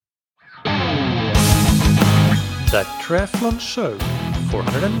That Triathlon Show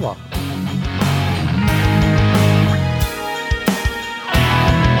 401.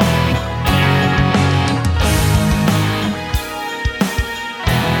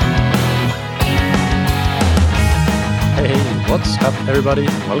 Hey, what's up everybody?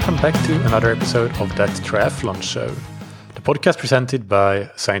 Welcome back to another episode of That Triathlon Show, the podcast presented by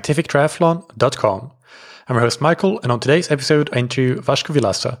scientifictriathlon.com. I'm your host Michael, and on today's episode I interview Vasco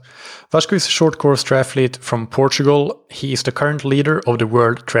Vilaça. Vasco is a short course triathlete from Portugal. He is the current leader of the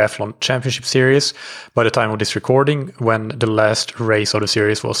World Triathlon Championship Series by the time of this recording, when the last race of the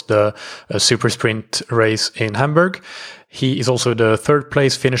series was the super sprint race in Hamburg. He is also the third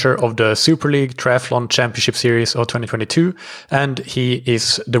place finisher of the Super League Triathlon Championship Series of 2022, and he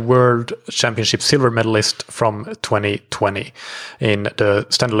is the World Championship silver medalist from 2020 in the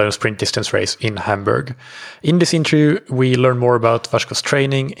standalone sprint distance race in Hamburg. In this interview, we learn more about Vasco's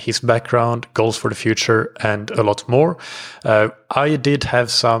training, his background, goals for the future, and a lot more. I did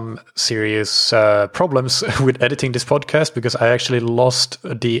have some serious problems with editing this podcast because I actually lost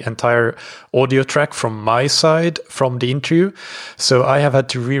the entire audio track from my side from the interview. So I have had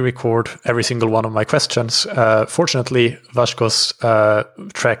to re-record every single one of my questions. Fortunately, Vasco's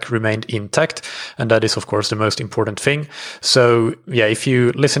track remained intact, and that is, of course, the most important thing. So yeah, if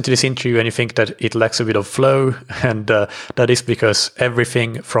you listen to this interview and you think that it lacks a bit of flow, and that is because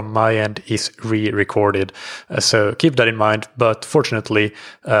everything from my end is re-recorded. So keep that in mind. But fortunately,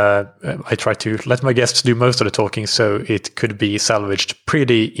 I try to let my guests do most of the talking, so it could be salvaged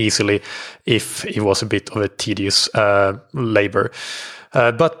pretty easily if it was a bit of a tedious labor.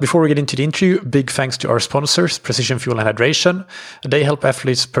 But before we get into the interview, big thanks to our sponsors, Precision Fuel and Hydration. They help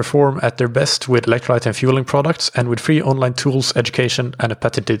athletes perform at their best with electrolyte and fueling products, and with free online tools, education, and a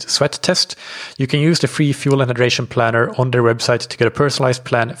patented sweat test. You can use the free fuel and hydration planner on their website to get a personalized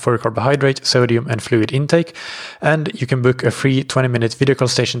plan for carbohydrate, sodium, and fluid intake. And you can book a free 20-minute video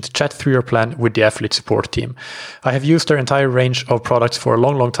consultation to chat through your plan with the athlete support team. I have used their entire range of products for a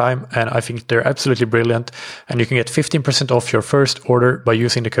long time, and I think they're absolutely brilliant. And you can get 15% off your first order by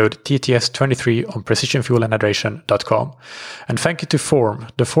using the code TTS23 on precisionfuelandhydration.com. And thank you to Form.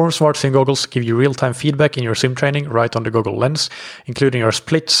 The Form Smart Swim Goggles give you real-time feedback in your swim training right on the goggle lens, including your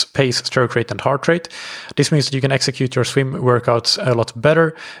splits, pace, stroke rate, and heart rate. This means that you can execute your swim workouts a lot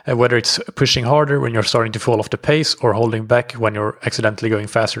better, whether it's pushing harder when you're starting to fall off the pace or holding back when you're accidentally going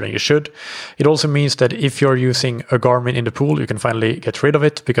faster than you should. It also means that if you're using a Garmin in the pool, you can finally get rid of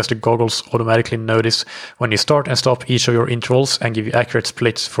it because the goggles automatically notice when you start and stop each of your intervals and give you accurate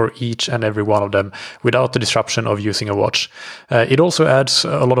splits for each and every one of them without the disruption of using a watch. It also adds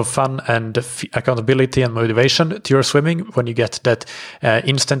a lot of fun and accountability and motivation to your swimming when you get that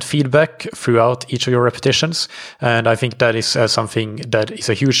instant feedback throughout each of your repetitions. And I think that is something that is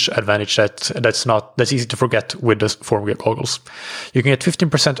a huge advantage that's easy to forget with the Form goggles. You can get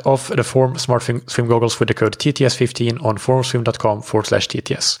 15% off the Form Smart Swim Goggles with the code TTS15 on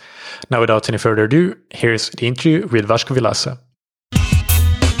formswim.com/TTS. Now, without any further ado, here's the interview with Vasco Vilaça.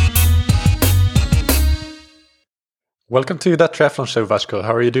 Welcome to That Triathlon Show, Vasco.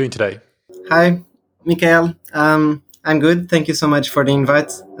 How are you doing today? Hi, Mikael. I'm good. Thank you so much for the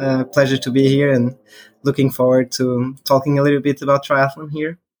invite. Pleasure to be here and looking forward to talking a little bit about triathlon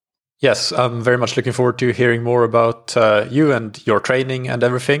here. Yes, I'm very much looking forward to hearing more about you and your training and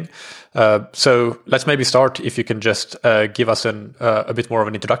everything. So let's maybe start, if you can just give us a bit more of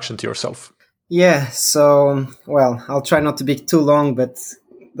an introduction to yourself. Yeah, so, well, I'll try not to be too long, but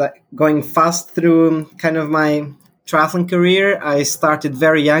going fast through kind of my triathlon career, I started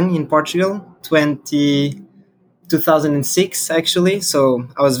very young in Portugal, 2006 actually. So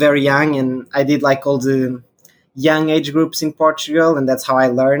I was very young and I did like all the young age groups in Portugal, and that's how I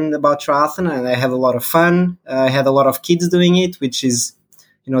learned about triathlon, and I had a lot of fun. I had a lot of kids doing it, which is,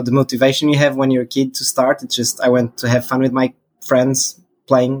 the motivation you have when you're a kid to start. It's just I went to have fun with my friends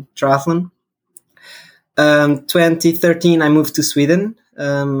playing triathlon. 2013 I moved to Sweden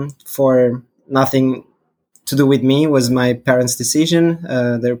for nothing to do with me. It was my parents' decision,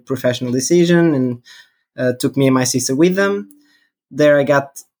 their professional decision, and took me and my sister with them. There I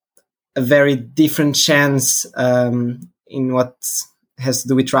got a very different chance in what has to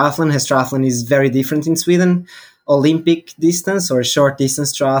do with triathlon. Triathlon is very different in Sweden. Olympic distance or short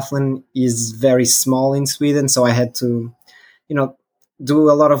distance triathlon is very small in Sweden, so I had to,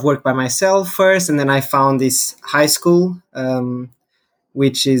 do a lot of work by myself first, and then I found this high school,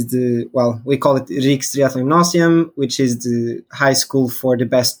 which is we call it Riks Triathlon Gymnasium, which is the high school for the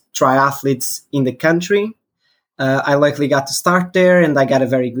best triathletes in the country. I luckily got to start there, and I got a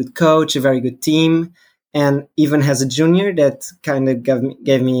very good coach, a very good team, and even as a junior, that kind of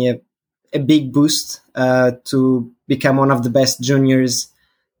gave me a big boost to become one of the best juniors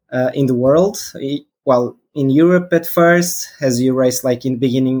in the world. Well, in Europe at first, as you race like in the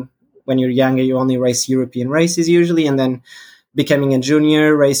beginning, when you're younger, you only race European races usually, and then becoming a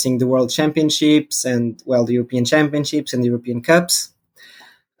junior, racing the World Championships and, well, the European Championships and the European Cups.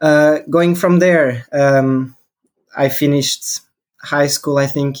 Going from there, I finished high school, I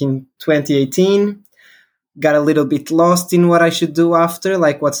think, in 2018. Got a little bit lost in what I should do after,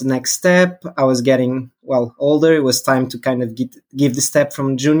 like what's the next step. I was getting, well, older. It was time to kind of give the step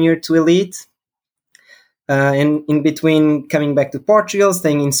from junior to elite. And in between coming back to Portugal,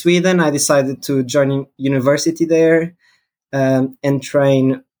 staying in Sweden, I decided to join university there and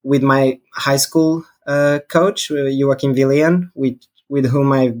train with my high school coach, Joachim Vilaça, with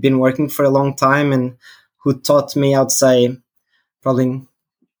whom I've been working for a long time and who taught me, I would say, probably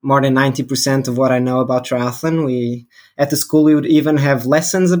more than 90% of what I know about triathlon. At the school, we would even have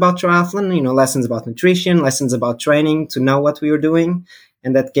lessons about triathlon, lessons about nutrition, lessons about training to know what we were doing.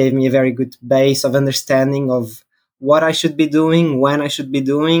 And that gave me a very good base of understanding of what I should be doing, when I should be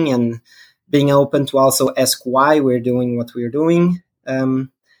doing, and being open to also ask why we're doing what we're doing. And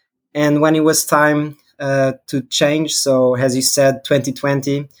when it was time to change, so as you said,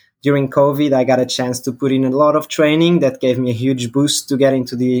 2020, during COVID, I got a chance to put in a lot of training that gave me a huge boost to get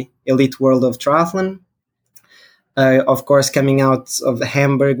into the elite world of triathlon. Of course, coming out of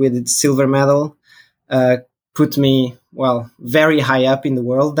Hamburg with its silver medal put me, well, very high up in the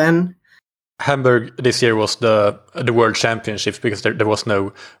world then. Hamburg this year was the World Championships because there was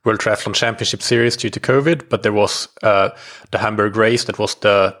no World Triathlon Championship Series due to COVID, but there was the Hamburg race that was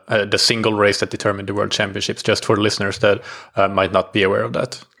the single race that determined the World Championships, just for listeners that might not be aware of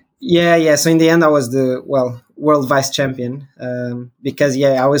that. Yeah. So in the end, I was the, world vice champion because,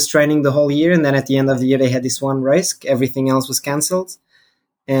 I was training the whole year. And then at the end of the year, they had this one race. Everything else was canceled.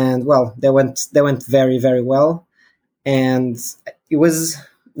 And, they went very, very well. And it was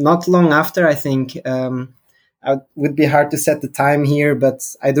not long after, I think. It would be hard to set the time here, but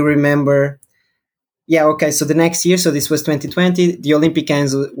I do remember. So the next year, so this was 2020. The Olympic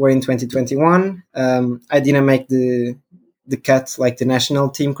Games were in 2021. I didn't make the cut, like the national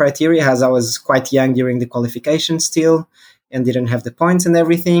team criteria, as I was quite young during the qualification still and didn't have the points and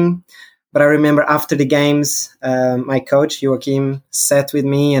everything. But I remember after the games, my coach, Joachim, sat with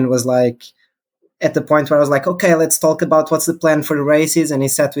me and was like, at the point where I was like, okay, let's talk about what's the plan for the races. And he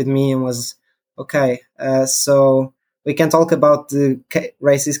sat with me and was, okay, so we can talk about the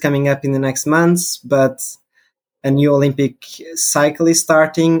races coming up in the next months, but a new Olympic cycle is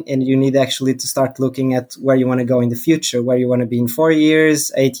starting and you need actually to start looking at where you want to go in the future, where you want to be in 4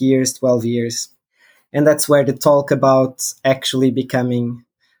 years, 8 years, 12 years. And that's where the talk about actually becoming,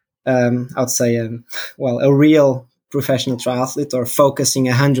 I'd say, a real professional triathlete or focusing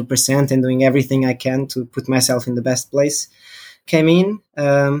 100% and doing everything I can to put myself in the best place came in,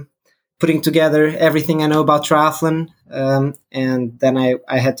 putting together everything I know about triathlon. And then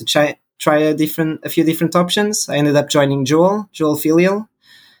I had to try a few different options. I ended up joining Joel Filial,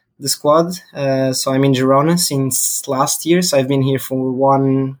 the squad. So I'm in Girona since last year. So I've been here for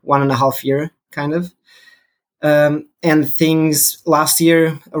one and a half year, kind of. And things last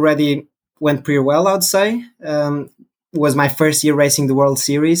year already went pretty well, I'd say. Was my first year racing the World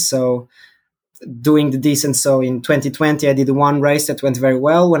Series. So doing the decent. So in 2020, I did one race that went very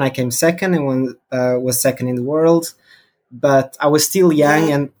well when I came second and was second in the world. But I was still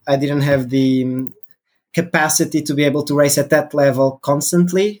young and I didn't have the capacity to be able to race at that level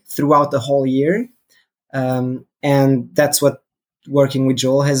constantly throughout the whole year. And that's what working with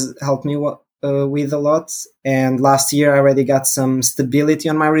Joel has helped me with a lot. And last year I already got some stability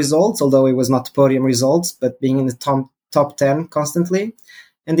on my results, although it was not podium results, but being in the top 10 constantly.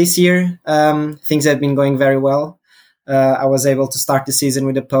 And this year, things have been going very well. I was able to start the season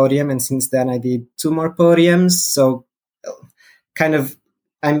with a podium, and since then I did 2 more podiums. So kind of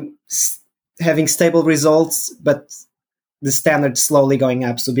I'm having stable results, but the standard slowly going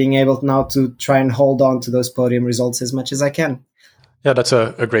up. So being able now to try and hold on to those podium results as much as I can. Yeah, that's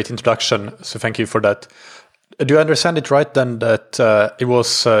a great introduction. So thank you for that. Do I understand it right then that it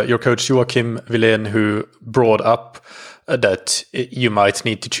was your coach Joachim Vilaça who brought up that you might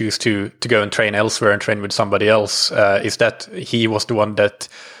need to choose to go and train elsewhere and train with somebody else? Is that he was the one that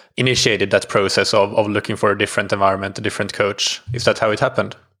initiated that process of looking for a different environment, a different coach? Is that how it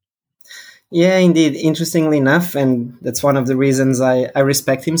happened? Yeah, indeed. Interestingly enough, and that's one of the reasons I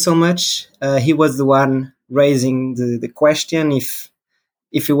respect him so much. He was the one raising the question if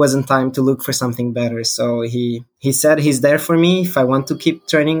it wasn't time to look for something better. So he said he's there for me if I want to keep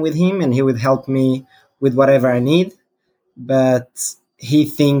training with him, and he would help me with whatever I need. But he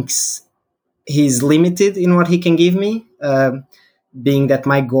thinks he's limited in what he can give me, being that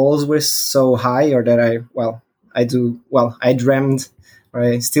my goals were so high, or that I dreamed, or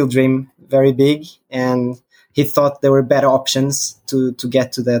I still dream very big, and he thought there were better options to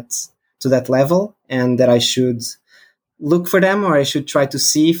get to that level, and that I should look for them, or I should try to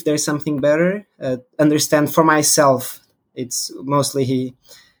see if there's something better, understand for myself. It's mostly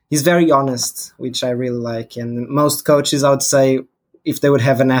he's very honest, which I really like. And most coaches, I would say, if they would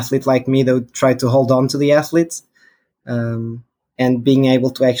have an athlete like me, they would try to hold on to the athlete. And being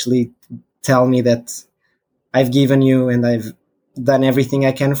able to actually tell me that I've given you and I've done everything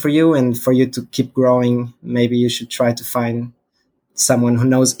I can for you, and for you to keep growing, maybe you should try to find someone who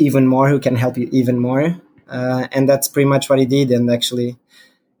knows even more, who can help you even more. And that's pretty much what he did. And actually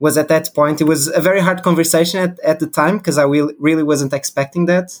was at that point, it was a very hard conversation at the time, because I really wasn't expecting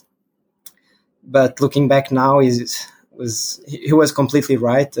that. But looking back now, he was completely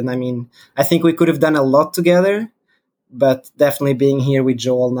right. And I mean, I think we could have done a lot together, but definitely being here with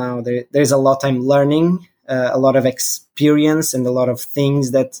Joel now, there's a lot I'm learning, a lot of experience, and a lot of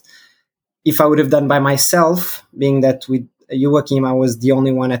things that if I would have done by myself, being that with Joachim I was the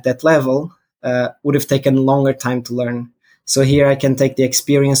only one at that level, would have taken longer time to learn. So here I can take the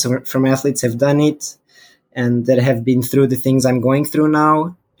experience from athletes who have done it and that have been through the things I'm going through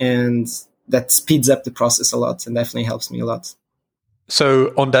now, and that speeds up the process a lot and definitely helps me a lot.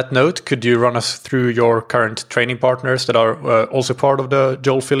 So on that note, could you run us through your current training partners that are also part of the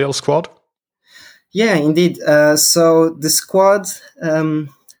Joel Filial squad? Yeah, indeed. So the squad,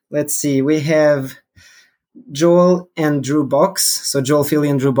 let's see, we have Joel and Drew Box. So Joel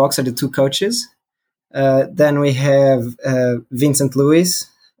Filial and Drew Box are the two coaches. Then we have Vincent Lewis,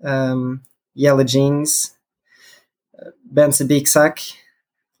 Yellow Jeans, Ben Sabiksak,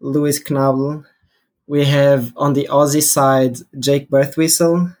 Louis Knabel. We have on the Aussie side Jake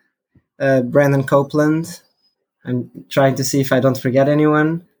Birthwhistle, Brandon Copeland. I'm trying to see if I don't forget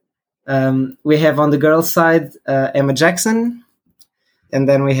anyone. We have on the girls' side Emma Jackson. And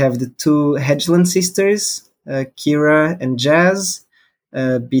then we have the two Hedgeland sisters, Kira and Jazz,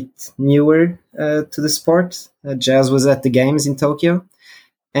 a bit newer to the sport. Jazz was at the games in Tokyo.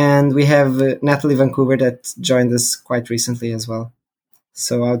 And we have Natalie Vancouver that joined us quite recently as well.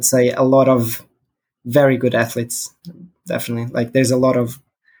 So I would say a lot of very good athletes, definitely. Like there's a lot of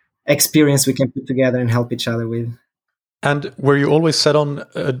experience we can put together and help each other with. And were you always set on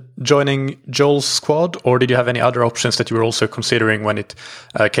joining Joel's squad, or did you have any other options that you were also considering when it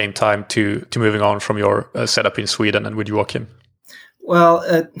came time to moving on from your setup in Sweden and with Joachim?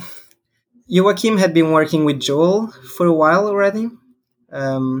 Well, Joachim had been working with Joel for a while already.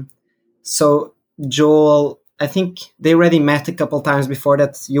 So Joel, I think they already met a couple times before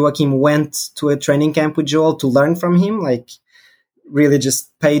that. Joachim went to a training camp with Joel to learn from him, like really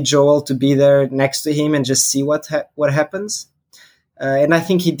just pay Joel to be there next to him and just see what happens. And I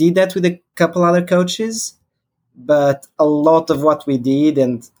think he did that with a couple other coaches. But a lot of what we did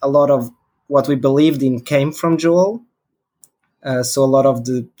and a lot of what we believed in came from Joel. So a lot of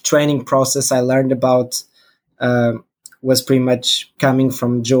the training process I learned about was pretty much coming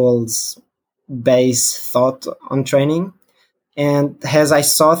from Joel's base thought on training. And as I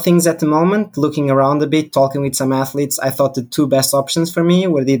saw things at the moment, looking around a bit, talking with some athletes, I thought the two best options for me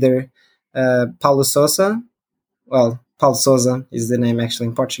were either Paulo Sousa. Well, Paulo Sousa is the name actually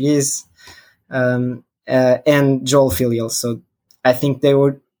in Portuguese, and Joel Filial. So I think they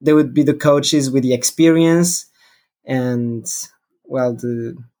would be the coaches with the experience and, well,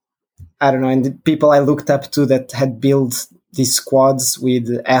 and the people I looked up to that had built these squads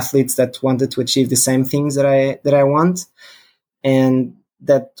with athletes that wanted to achieve the same things that I want, and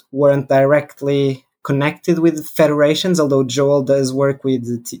that weren't directly connected with federations, although Joel does work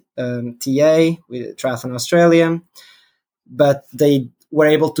with TA, with Triathlon Australia, but they were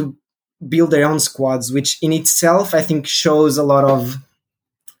able to build their own squads, which in itself I think shows a lot of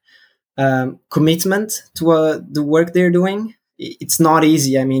commitment to the work they're doing. It's not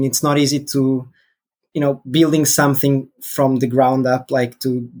easy. I mean, it's not easy to, building something from the ground up, like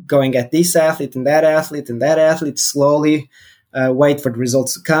to going at this athlete and that athlete slowly, wait for the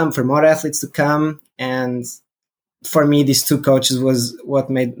results to come, for more athletes to come. And for me, these two coaches was what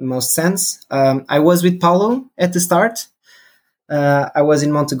made most sense. I was with Paulo at the start. I was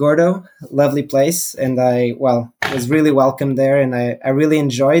in Montegordo, lovely place, and I was really welcome there, and I really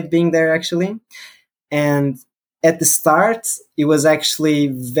enjoyed being there actually. And at the start, it was actually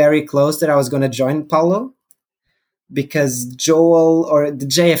very close that I was going to join Paulo, because Joel, or the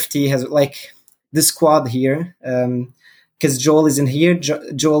JFT, has like the squad here. Because Joel isn't here.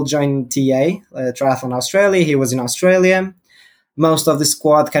 Joel joined TA, Triathlon Australia. He was in Australia. most of the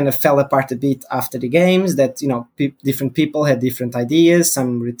squad kind of fell apart a bit after the games. That different people had different ideas.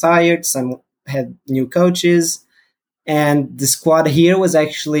 Some retired, some had new coaches, and the squad here was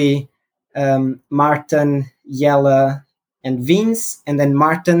actually Martin, Jelle, and Vince, and then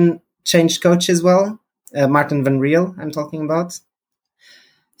Martin changed coach as well. Martin Van Riel, I'm talking about.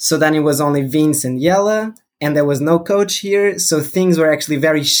 So then it was only Vince and Jelle, and there was no coach here. So things were actually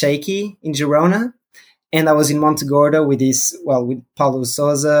very shaky in Girona. And I was in Montegordo with Paulo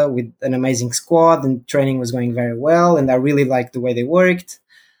Sousa, with an amazing squad, and training was going very well. And I really liked the way they worked.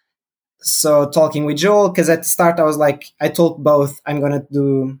 So talking with Joel, because at the start I told both, I'm going to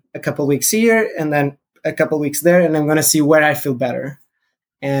do a couple weeks here and then a couple weeks there, and I'm going to see where I feel better.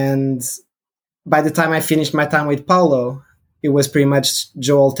 And by the time I finished my time with Paulo, it was pretty much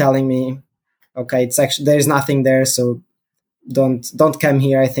Joel telling me, okay, it's actually, there's nothing there, so don't come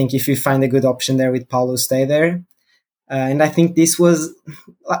here. I think if you find a good option there with Paulo, stay there. And I think this was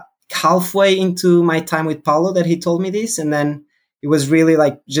halfway into my time with Paulo that he told me this, and then it was really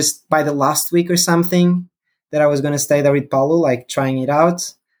just by the last week or something that I was going to stay there with Paulo, trying it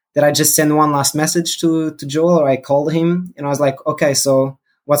out, that I just sent one last message to Joel, or I called him, and I was like, okay, so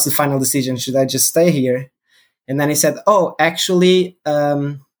what's the final decision? Should I just stay here? And then he said, oh, actually,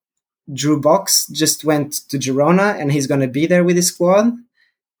 Drew Box just went to Girona and he's going to be there with his squad.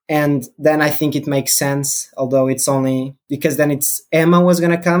 And then I think it makes sense, although it's only because then Emma was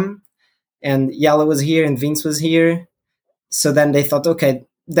going to come and Yala was here and Vince was here. So then they thought, okay,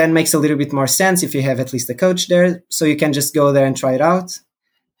 that makes a little bit more sense if you have at least a coach there. So you can just go there and try it out.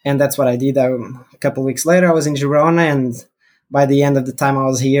 And that's what I did. A couple of weeks later, I was in Girona, and by the end of the time I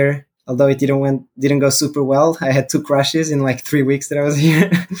was here, although it didn't go super well, I had 2 crashes in 3 weeks that I was here.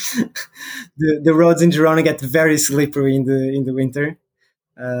 The roads in Girona get very slippery in the winter.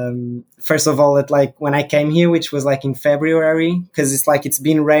 First of all, when I came here, which was in February, because it's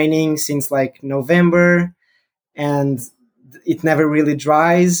been raining since November, and it never really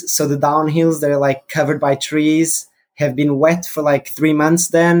dries. So the downhills, they're covered by trees, have been wet for 3 months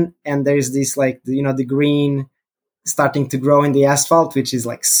then, and there's this the green starting to grow in the asphalt, which is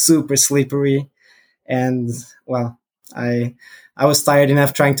super slippery. And well, I was tired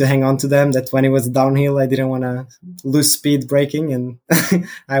enough trying to hang on to them that when it was downhill, I didn't want to lose speed braking, and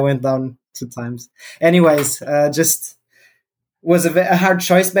I went down 2 times. Anyways, just was a hard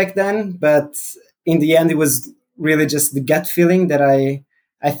choice back then, but in the end, it was really just the gut feeling that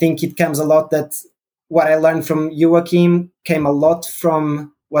I think it comes a lot that what I learned from Joachim came a lot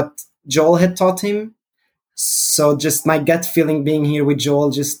from what Joel had taught him. So just my gut feeling being here with Joel,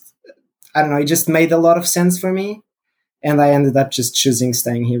 it just made a lot of sense for me. And I ended up just choosing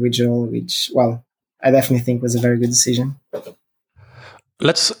staying here with Joel, which, I definitely think was a very good decision.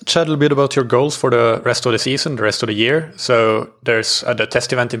 Let's chat a little bit about your goals for the rest of the season, the rest of the year. So there's the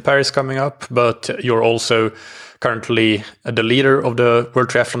test event in Paris coming up, but you're also currently the leader of the World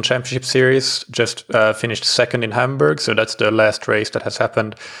Triathlon Championship Series, just finished second in Hamburg. So that's the last race that has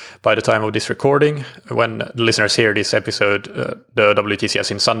happened by the time of this recording. When the listeners hear this episode, the WTCS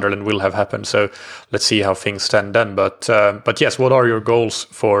in Sunderland will have happened. So let's see how things stand then. But yes, what are your goals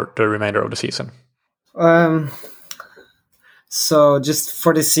for the remainder of the season? So just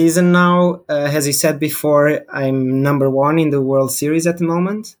for the season now, as you said before, I'm number 1 in the World Series at the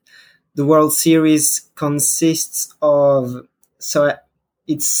moment. The World Series consists of,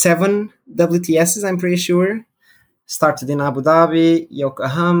 it's 7 WTSs, I'm pretty sure. Started in Abu Dhabi,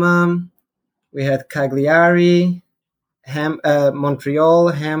 Yokohama, we had Cagliari, Montreal,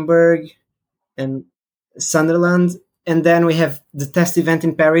 Hamburg, and Sunderland. And then we have the test event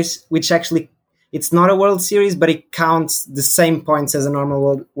in Paris, which actually, it's not a World Series, but it counts the same points as a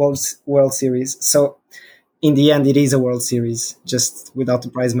normal World Series. So in the end, it is a World Series, just without the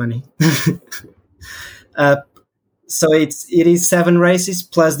prize money. So it is 7 races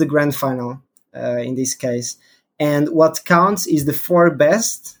plus the grand final in this case. And what counts is the 4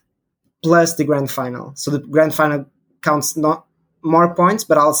 best plus the grand final. So the grand final counts not more points,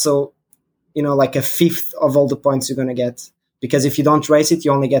 but also, a fifth of all the points you're going to get. Because if you don't race it,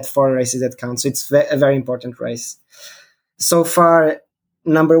 you only get 4 races that count. So it's a very important race. So far,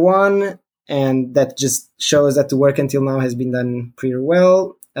 number 1, and that just shows that the work until now has been done pretty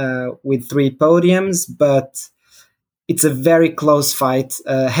well, with 3 podiums, but it's a very close fight.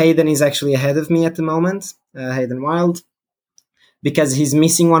 Hayden is actually ahead of me at the moment, Hayden Wild, because he's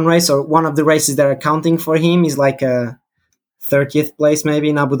missing 1 race, or one of the races that are counting for him is a 30th place maybe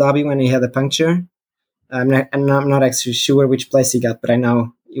in Abu Dhabi when he had a puncture. I'm not actually sure which place he got, but I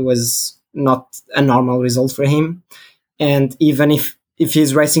know it was not a normal result for him. And even if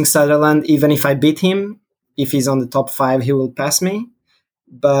he's racing Sutherland, even if I beat him, if he's on the top 5, he will pass me.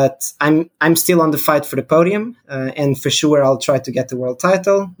 But I'm still on the fight for the podium, and for sure I'll try to get the world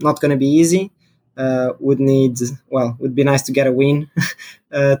title. Not going to be easy. Would be nice to get a win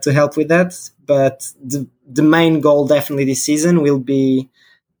to help with that. But the main goal definitely this season will be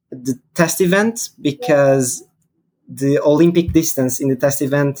the test event, because the Olympic distance in the test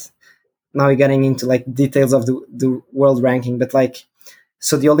event, now we're getting into like details of the world ranking, but like,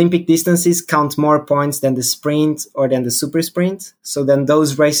 so the Olympic distances count more points than the sprint or than the super sprint. So then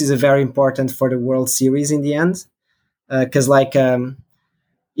those races are very important for the World Series in the end. Because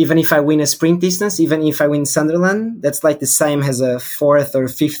even if I win a sprint distance, even if I win Sunderland, that's like the same as a 4th or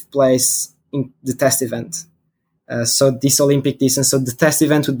 5th place in the test event. So this Olympic distance, so the test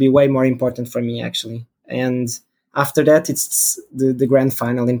event would be way more important for me actually. And after that, it's the grand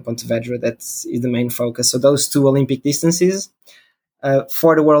final in Pontevedra. That is the main focus. So those 2 Olympic distances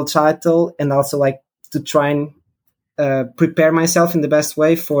for the world title, and also like to try and prepare myself in the best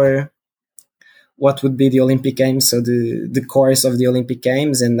way for what would be the Olympic Games. So the course of the Olympic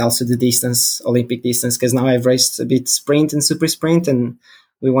Games, and also the distance, Olympic distance, because now I've raced a bit sprint and super sprint, and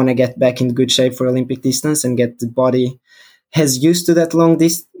we want to get back in good shape for Olympic distance and get the body as used to that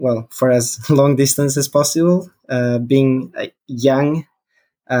for as long distance as possible. Being young,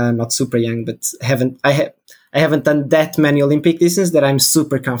 not super young, but I haven't done that many Olympic distance that I'm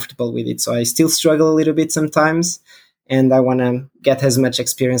super comfortable with it. So I still struggle a little bit sometimes, and I want to get as much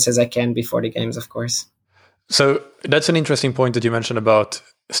experience as I can before the games, of course. So that's an interesting point that you mentioned about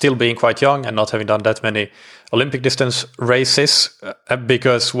still being quite young and not having done that many Olympic distance races,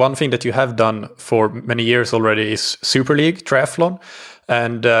 because one thing that you have done for many years already is Super League triathlon.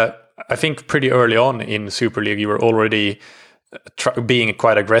 And I think pretty early on in Super League, you were already being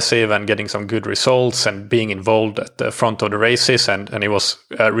quite aggressive and getting some good results and being involved at the front of the races. And it was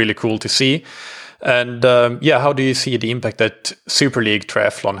really cool to see. And how do you see the impact that Super League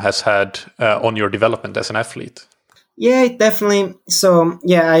triathlon has had on your development as an athlete? Yeah, definitely. So,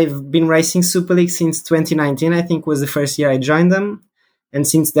 I've been racing Super League since 2019, I think was the first year I joined them. And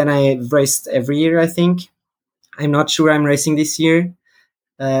since then, I've raced every year, I think. I'm not sure I'm racing this year,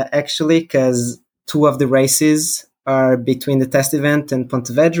 actually, because 2 of the races are between the test event and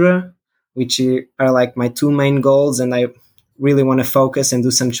Pontevedra, which are like my 2 main goals. And I really want to focus and do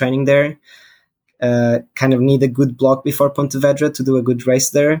some training there. Kind of need a good block before Pontevedra to do a good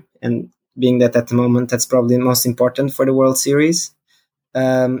race there. And being that at the moment, that's probably the most important for the World Series.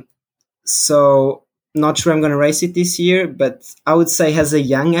 So not sure I'm going to race it this year, but I would say as a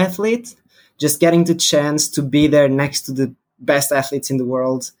young athlete, just getting the chance to be there next to the best athletes in the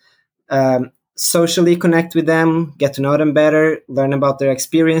world, socially connect with them, get to know them better, learn about their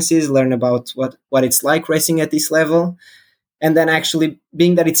experiences, learn about what it's like racing at this level. And then actually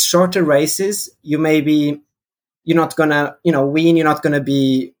being that it's shorter races, you're not going to, win, you're not going to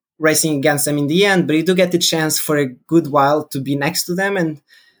be racing against them in the end, but you do get the chance for a good while to be next to them and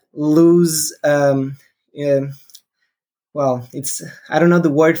lose, it's, I don't know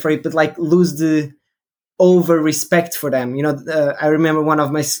the word for it, but like lose the over respect for them. I remember one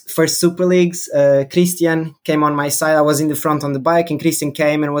of my first Super Leagues, Christian came on my side. I was in the front on the bike, and Christian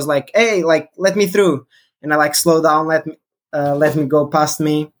came and was like, hey, like, let me through. And I like slow down, let me go past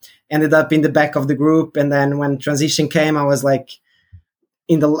me, ended up in the back of the group. And then when transition came, I was like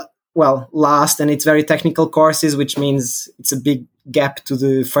in the last, and it's very technical courses, which means it's a big gap to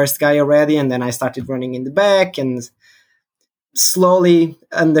the first guy already. And then I started running in the back and slowly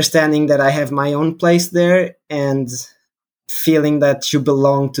understanding that I have my own place there and feeling that you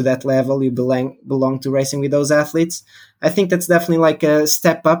belong to that level, you belong to racing with those athletes. I think that's definitely like a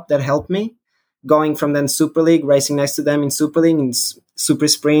step up that helped me going from then Super League, racing next to them in Super League, in Super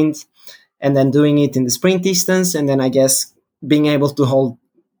Sprint, and then doing it in the sprint distance. And then I guess being able to hold,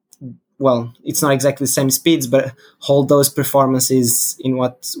 it's not exactly the same speeds, but hold those performances in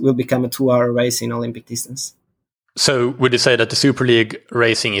what will become a 2-hour race in Olympic distance. So would you say that the Super League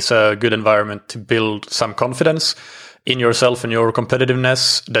racing is a good environment to build some confidence in yourself and your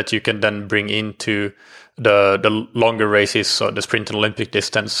competitiveness that you can then bring into the longer races, so the sprint and Olympic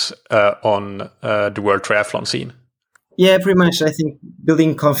distance on the world triathlon scene? Yeah, pretty much. I think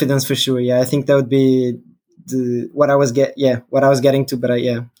building confidence for sure. Yeah, I think that would be what I was getting to. But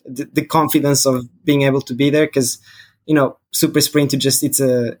the confidence of being able to be there, because super sprint, it's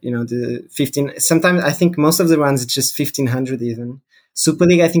the 15. Sometimes I think most of the runs it's just 1500 even. Super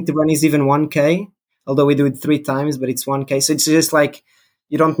League, I think the run is even 1K, although we do it 3 times, but it's 1K. So it's just like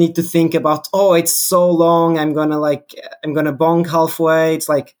you don't need to think about, it's so long, I'm gonna bonk halfway. It's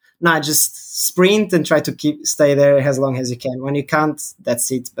like, nah, just sprint and try to stay there as long as you can. When you can't,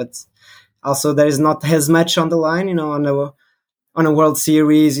 that's it. But Also, there is not as much on the line, on a World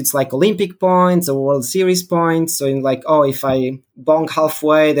Series, it's like Olympic points or World Series points. So in like, oh, if I bonk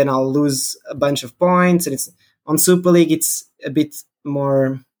halfway, then I'll lose a bunch of points. And it's on Super League, it's a bit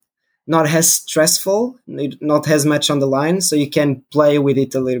more, not as stressful, not as much on the line. So you can play with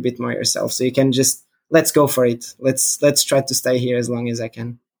it a little bit more yourself. So you can just, let's go for it. Let's try to stay here as long as I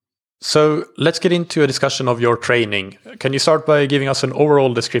can. So let's get into a discussion of your training. Can you start by giving us an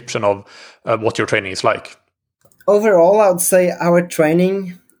overall description of what your training is like? Overall, I would say our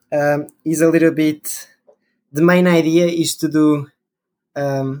training is a little bit, the main idea is to do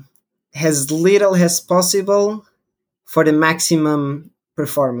as little as possible for the maximum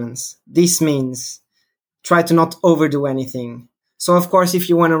performance. This means try to not overdo anything. So of course, if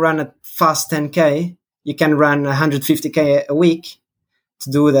you want to run a fast 10K, you can run 150K a week to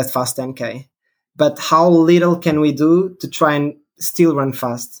do that fast 10K. But how little can we do to try and still run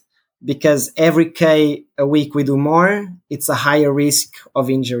fast? Because every K a week we do more, it's a higher risk of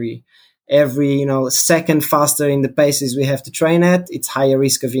injury. Every, second faster in the paces we have to train at, it's higher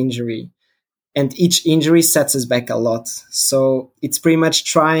risk of injury. And each injury sets us back a lot. So it's pretty much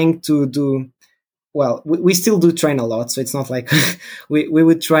trying to do, well, we still do train a lot. So it's not like we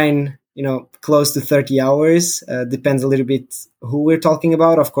would train, close to 30 hours. Depends a little bit who we're talking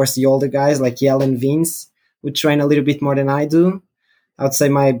about. Of course, the older guys like Yel and Vince would train a little bit more than I do. I would say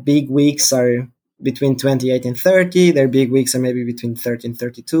my big weeks are between 28 and 30. Their big weeks are maybe between 30 and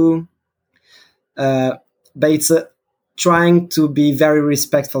 32. But it's trying to be very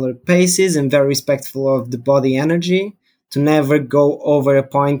respectful of paces and very respectful of the body energy, to never go over a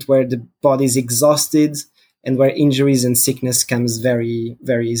point where the body is exhausted and where injuries and sickness comes very,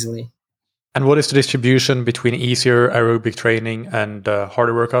 very easily. And what is the distribution between easier aerobic training and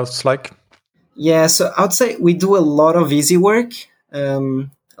harder workouts like? Yeah, so I would say we do a lot of easy work. A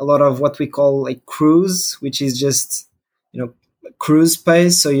lot of what we call like cruise, which is just, cruise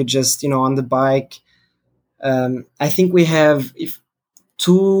pace. So you just, on the bike. I think we have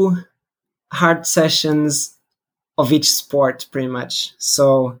 2 hard sessions of each sport pretty much.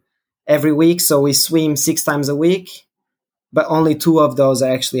 So every week, so we swim 6 times a week, but only 2 of those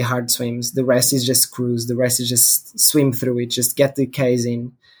are actually hard swims. The rest is just cruise. The rest is just swim through it, just get the Ks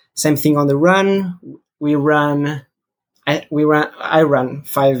in. Same thing on the run. I run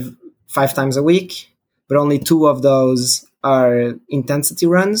five times a week, but only 2 of those are intensity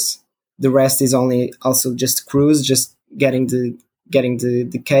runs. The rest is only also just cruise, just getting the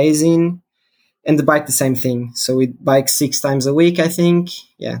Ks in. And the bike, the same thing. So we bike 6 times a week, I think.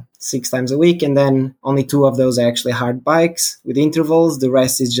 Yeah, 6 times a week. And then only 2 of those are actually hard bikes with intervals. The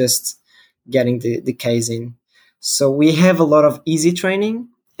rest is just getting the Ks in. So we have a lot of easy training.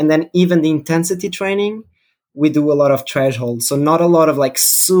 And then even the intensity training, we do a lot of thresholds. So not a lot of like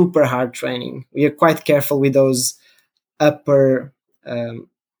super hard training. We are quite careful with those upper,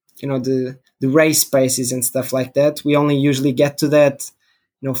 the race paces and stuff like that. We only usually get to that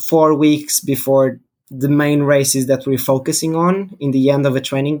 4 weeks before the main races that we're focusing on in the end of a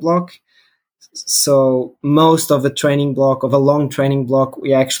training block. So most of a long training block,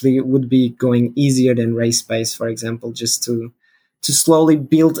 we actually would be going easier than race pace, for example, just to slowly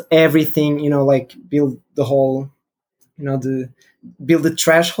build everything, build the whole, build the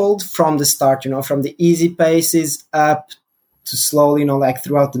threshold from the start, from the easy paces up to slowly,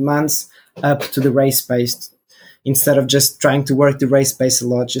 throughout the months up to the race pace. Instead of just trying to work the race pace a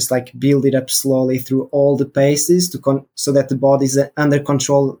lot, just like build it up slowly through all the paces so that the body is under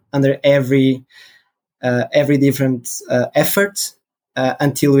control under every different effort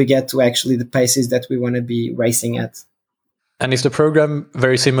until we get to actually the paces that we want to be racing at. And is the program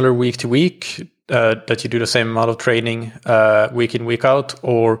very similar week to week? That you do the same amount of training week in, week out,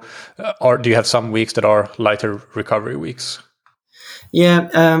 or do you have some weeks that are lighter recovery weeks?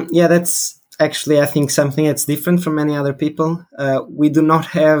 Yeah, that's actually, I think, something that's different from many other people. We do not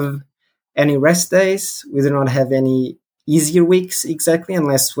have any rest days. We do not have any easier weeks exactly,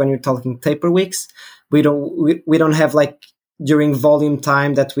 unless when you're talking taper weeks. We don't have like during volume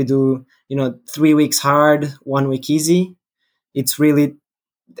time that we do 3 weeks hard, 1 week easy. It's really,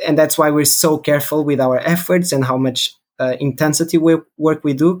 and that's why we're so careful with our efforts and how much intensity work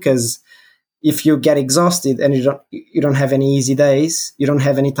we do, because if you get exhausted and you don't have any easy days, you don't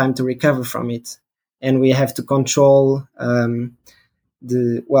have any time to recover from it. And we have to control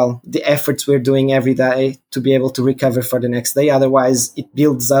the efforts we're doing every day to be able to recover for the next day. Otherwise, it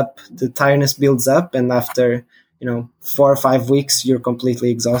builds up, the tiredness builds up, and after 4 or 5 weeks, you're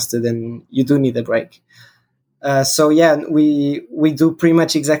completely exhausted and you do need a break. So we do pretty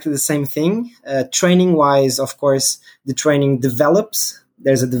much exactly the same thing. Training wise, of course, the training develops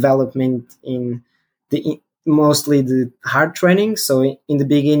there's a development in mostly the hard training. So in the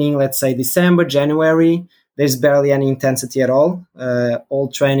beginning, let's say December, January, there's barely any intensity at all. All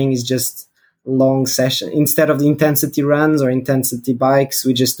training is just long session. Instead of the intensity runs or intensity bikes,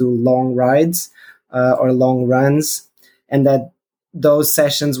 we just do long rides or long runs, and that those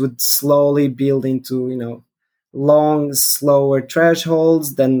sessions would slowly build into, long, slower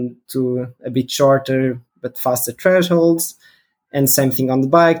thresholds, then to a bit shorter but faster thresholds. And same thing on the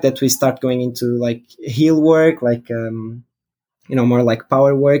bike, that we start going into like heel work, like more like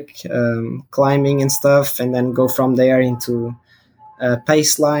power work, climbing and stuff, and then go from there into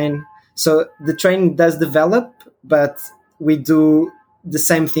pace line. So the training does develop, but we do the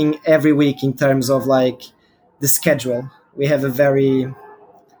same thing every week in terms of like the schedule. We have a very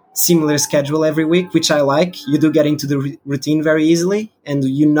similar schedule every week, which I like. You do get into the routine very easily, and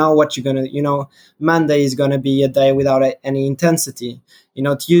you know what you're gonna. Monday is gonna be a day without any intensity.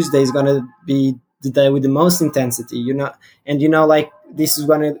 Tuesday is gonna be the day with the most intensity. And like this is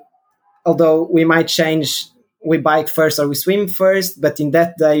gonna. Although we might change, we bike first or we swim first, but in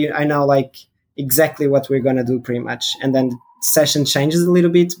that day, I know like exactly what we're gonna do pretty much, and then the session changes a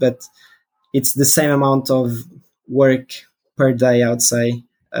little bit, but it's the same amount of work per day, I would say.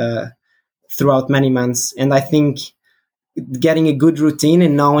 Throughout many months. And I think getting a good routine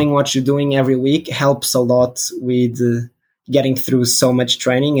and knowing what you're doing every week helps a lot with getting through so much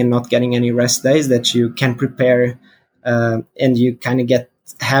training and not getting any rest days, that you can prepare and you kind of get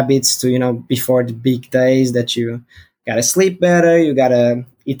habits to, before the big days, that you got to sleep better, you got to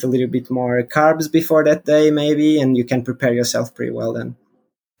eat a little bit more carbs before that day maybe, and you can prepare yourself pretty well then.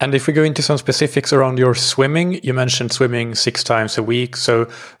 And if we go into some specifics around your swimming, you mentioned swimming 6 times a week. So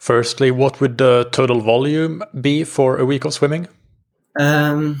firstly, what would the total volume be for a week of swimming?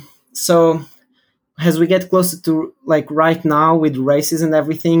 So as we get closer to like right now with races and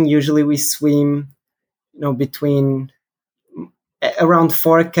everything, usually we swim, between around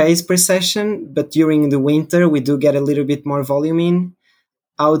 4Ks per session. But during the winter, we do get a little bit more volume in.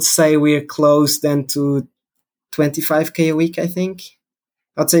 I would say we're close then to 25K a week, I think.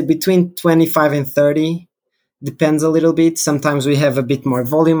 I'd say between 25 and 30, depends a little bit. Sometimes we have a bit more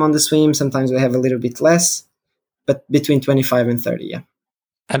volume on the swim, sometimes we have a little bit less, but between 25 and 30, yeah.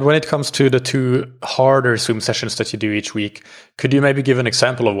 And when it comes to the 2 harder swim sessions that you do each week, could you maybe give an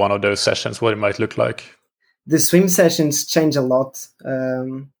example of one of those sessions, what it might look like? The swim sessions change a lot.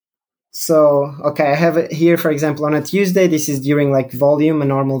 I have it here, for example, on a Tuesday, this is during like volume, a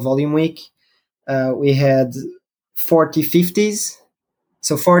normal volume week. We had 40 50s.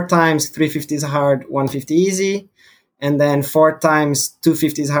 So 4 times 350s hard, 150 easy. And then 4 times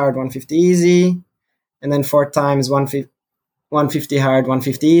 250s hard, 150 easy. And then 4 times 150 hard,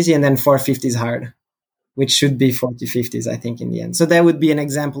 150 easy. And then 450s hard, which should be 40 50s, I think, in the end. So that would be an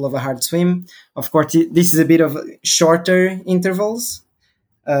example of a hard swim. Of course, this is a bit of shorter intervals,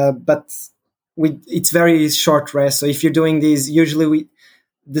 but it's very short rest. So if you're doing these, usually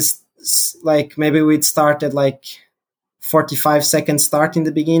maybe we'd start at like 45-second start in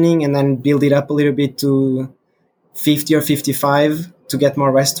the beginning and then build it up a little bit to 50 or 55 to get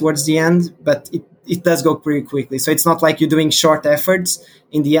more rest towards the end. But it does go pretty quickly. So it's not like you're doing short efforts.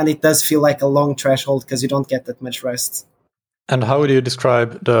 In the end, it does feel like a long threshold because you don't get that much rest. And how would you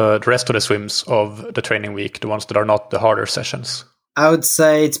describe the rest of the swims of the training week, the ones that are not the harder sessions? I would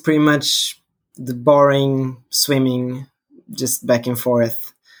say it's pretty much the boring swimming, just back and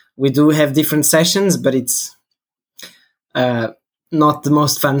forth. We do have different sessions, but it's not the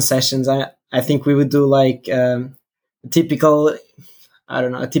most fun sessions. I think we would do like a typical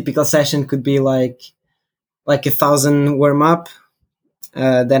session could be like 1,000 warm up,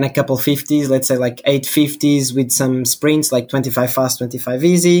 then a couple 50s, let's say like 8 50s with some sprints, like 25 fast, 25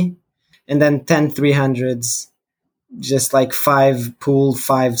 easy, and then 10 300s, just like 5 pool,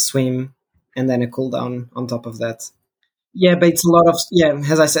 5 swim, and then a cool down on top of that. Yeah, but it's a lot of,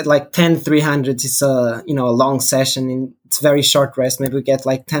 as I said, like 10 300s is a long session, and it's very short rest. Maybe we get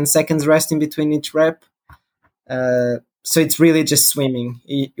like 10 seconds rest in between each rep. So it's really just swimming.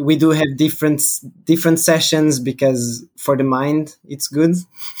 We do have different sessions because for the mind, it's good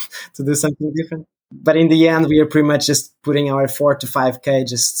to do something different. But in the end, we are pretty much just putting our 4 to 5K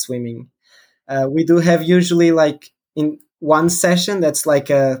just swimming. We do have usually like in one session that's like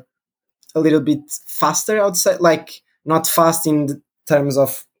a little bit faster outside, like not fast in the terms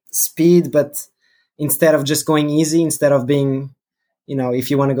of speed, but instead of just going easy, instead of being,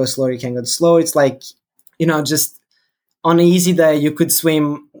 if you want to go slower, you can go slow. It's like, just on an easy day, you could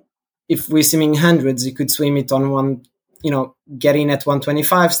swim, if we're swimming hundreds, you could swim it on one, get in at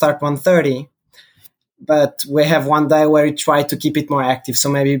 125, start 130. but we have one day where we try to keep it more active. So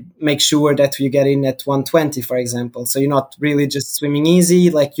maybe make sure that you get in at 120, for example. So you're not really just swimming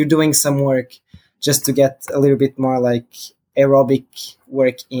easy, like you're doing some work just to get a little bit more like aerobic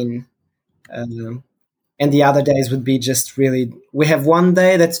work in. And the other days would be just really, we have one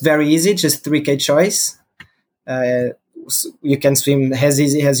day that's very easy, just 3K choice. You can swim as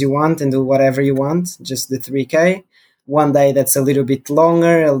easy as you want and do whatever you want, just the 3K. One day that's a little bit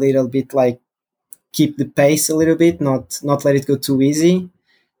longer, a little bit like keep the pace a little bit, not let it go too easy.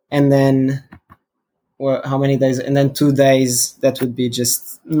 And then, well, how many days? And then 2 days that would be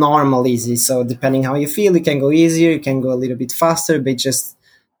just normal easy. So depending how you feel, you can go easier, you can go a little bit faster, but just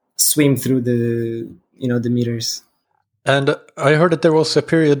swim through the meters. And I heard that there was a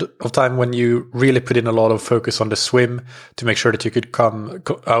period of time when you really put in a lot of focus on the swim to make sure that you could come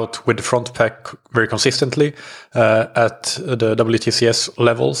out with the front pack very consistently at the WTCS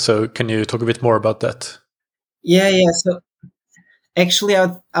level. So can you talk a bit more about that? Yeah. So actually,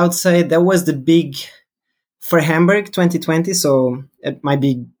 I would say that was the big, for Hamburg 2020. So my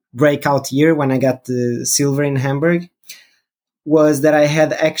big breakout year when I got the silver in Hamburg was that I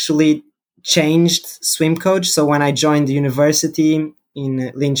had actually changed swim coach. So when I joined the university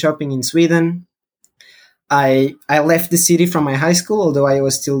in Linköping in Sweden, I left the city from my high school, although I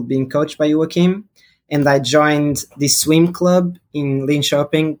was still being coached by Joachim, and I joined the swim club in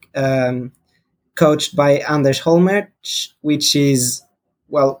Linköping, coached by Anders Holmertz, which is,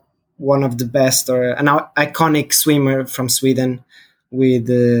 well, one of the best or an iconic swimmer from Sweden with,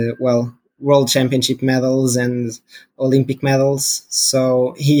 world championship medals and Olympic medals.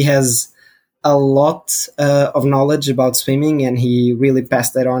 So he has a lot of knowledge about swimming, and he really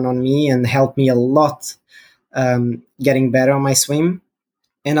passed that on me and helped me a lot getting better on my swim.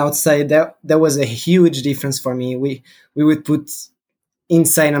 And I would say that was a huge difference for me. We would put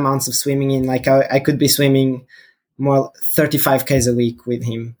insane amounts of swimming in. Like I could be swimming more 35 Ks a week with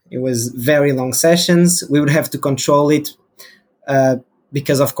him. It was very long sessions. We would have to control it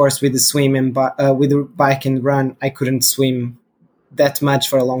because, of course, with the swim and with the bike and run, I couldn't swim that much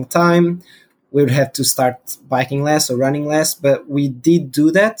for a long time. We would have to start biking less or running less, but we did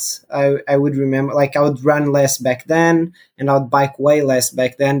do that. I would remember, like I would run less back then and I would bike way less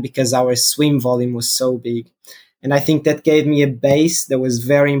back then because our swim volume was so big. And I think that gave me a base that was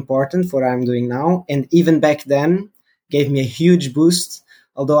very important for what I'm doing now. And even back then gave me a huge boost.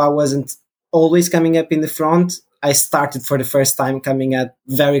 Although I wasn't always coming up in the front, I started for the first time coming up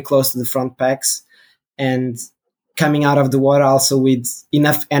very close to the front packs and coming out of the water also with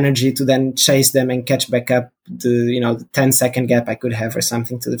enough energy to then chase them and catch back up the 10-second gap I could have or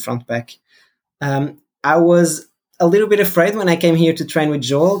something to the front pack. I was a little bit afraid when I came here to train with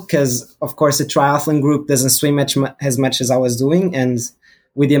Joel because, of course, the triathlon group doesn't swim as much as I was doing. And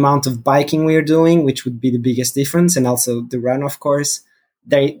with the amount of biking we were doing, which would be the biggest difference, and also the run, of course,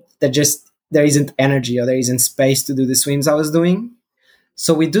 there isn't energy or there isn't space to do the swims I was doing.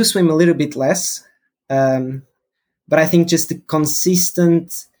 So we do swim a little bit less. But I think just the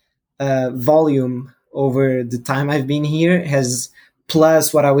consistent volume over the time I've been here has,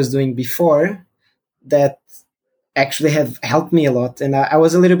 plus what I was doing before, that actually have helped me a lot. And I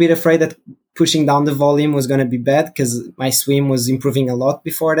was a little bit afraid that pushing down the volume was going to be bad because my swim was improving a lot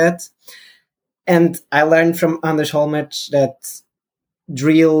before that. And I learned from Anders Holmertz that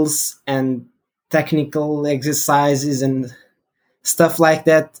drills and technical exercises and stuff like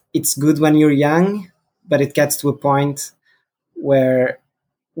that, it's good when you're young, but it gets to a point where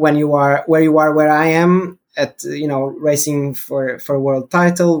when you are where I am at, racing for a world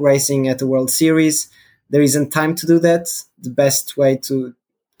title, racing at the World Series, there isn't time to do that. The best way to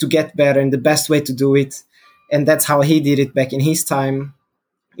get better and the best way to do it, and that's how he did it back in his time,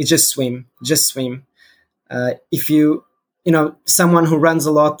 is just swim. If someone who runs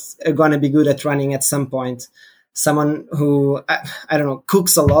a lot are going to be good at running at some point. Someone who, I don't know,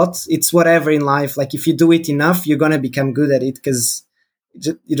 cooks a lot, it's whatever in life. Like if you do it enough, you're going to become good at it because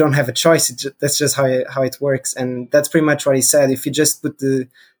you don't have a choice. That's just how it works. And that's pretty much what he said. If you just put the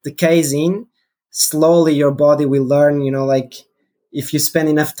Ks in, slowly your body will learn, like if you spend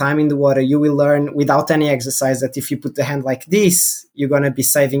enough time in the water, you will learn without any exercise that if you put the hand like this, you're going to be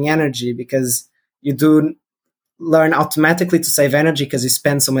saving energy because you do learn automatically to save energy because you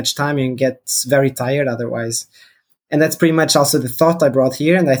spend so much time and get very tired otherwise. And that's pretty much also the thought I brought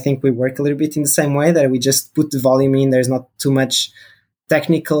here. And I think we work a little bit in the same way, that we just put the volume in. There's not too much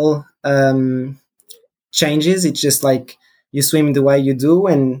technical changes. It's just like you swim the way you do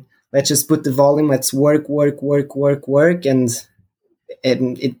and let's just put the volume. Let's work. And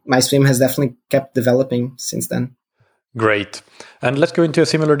my swim has definitely kept developing since then. Great. And let's go into a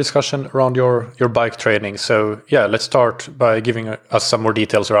similar discussion around your bike training. So yeah, let's start by giving us some more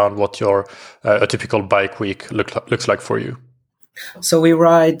details around what your a typical bike week looks like for you. So we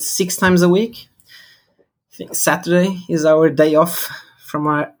ride 6 times a week. I think Saturday is our day off from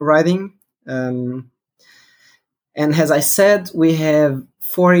our riding. And as I said, we have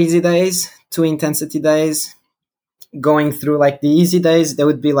 4 easy days, 2 intensity days. Going through like the easy days, there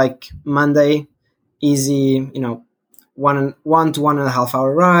would be like Monday, easy, 1 to 1.5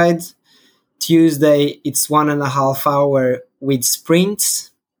 hour ride. Tuesday, it's 1.5 hour with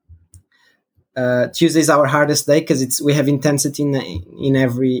sprints. Tuesday is our hardest day because we have intensity in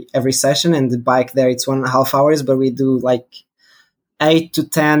every session, and the bike there it's 1.5 hours, but we do like 8 to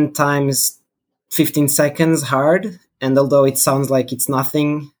 10 times 15 seconds hard. And although it sounds like it's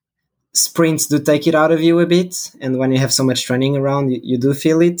nothing, sprints do take it out of you a bit, and when you have so much training around, you do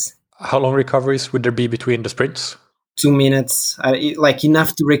feel it. How long recoveries would there be between the sprints? 2 minutes, like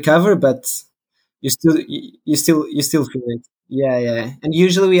enough to recover, but you still feel it. Yeah. And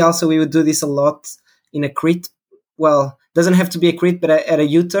usually we would do this a lot in a crit. Well, doesn't have to be a crit, but at a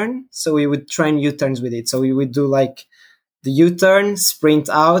U-turn. So we would train U-turns with it. So we would do like the U-turn, sprint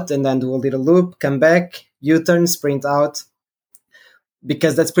out, and then do a little loop, come back, U-turn, sprint out.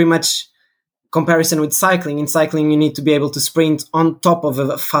 Because that's pretty much comparison with cycling. In cycling, you need to be able to sprint on top of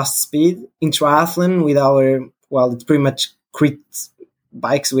a fast speed. In triathlon, it's pretty much crit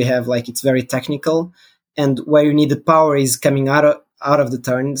bikes we have, like it's very technical, and where you need the power is coming out of the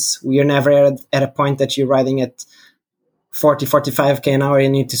turns. We are never at a point that you're riding at 45k an hour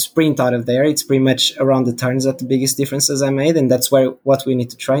and you need to sprint out of there. It's pretty much around the turns that the biggest differences are made, and that's what we need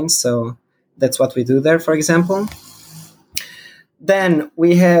to train. So that's what we do there, for example. Then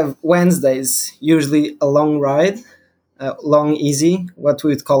we have Wednesdays, usually a long ride, long, easy, what we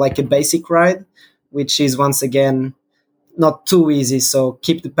would call like a basic ride, which is once again not too easy. So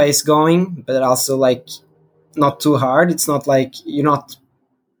keep the pace going, but also like not too hard. It's not like you're not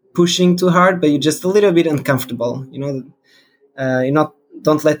pushing too hard, but you're just a little bit uncomfortable. Don't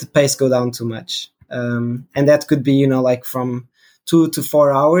let the pace go down too much. And that could be, like from 2 to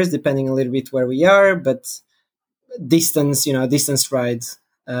 4 hours, depending a little bit where we are, but distance ride.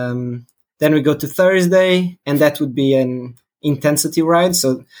 Then we go to Thursday, and that would be an intensity ride.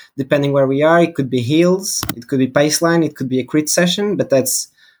 So depending where we are, it could be hills, it could be paceline, it could be a crit session, but that's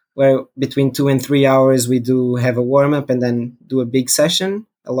where between 2 and 3 hours we do have a warm up and then do a big session,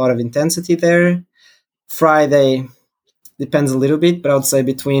 a lot of intensity there. Friday depends a little bit, but I would say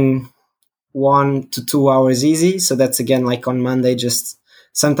between 1 to 2 hours easy. So that's again like on Monday, just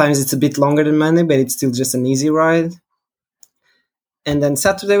sometimes it's a bit longer than Monday, but it's still just an easy ride. And then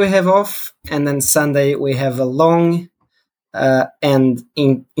Saturday we have off, and then Sunday we have a long and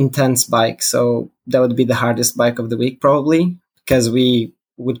intense bike. So that would be the hardest bike of the week probably, because we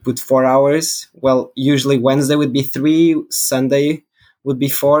would put 4 hours. Well, usually Wednesday would be 3, Sunday would be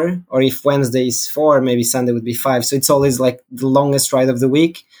 4, or if Wednesday is 4, maybe Sunday would be 5. So it's always like the longest ride of the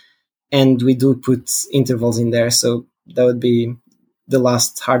week, and we do put intervals in there. So that would be the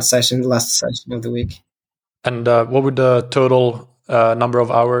last session of the week. And what would the total number of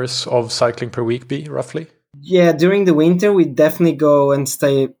hours of cycling per week be, roughly? Yeah, during the winter, we definitely go and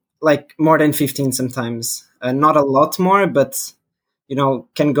stay like more than 15 sometimes. Not a lot more, but,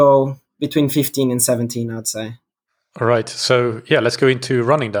 can go between 15 and 17, I'd say. All right. So, yeah, let's go into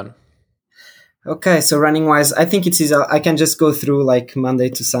running then. Okay, so running-wise, I think it's easy. I can just go through like Monday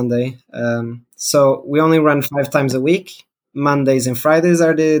to Sunday. So we only run 5 times a week. Mondays and Fridays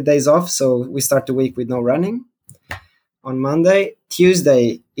are the days off, so we start the week with no running. On Monday,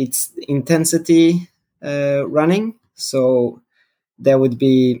 Tuesday, it's intensity running. So there would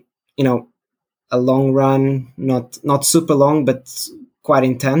be, a long run, not super long, but quite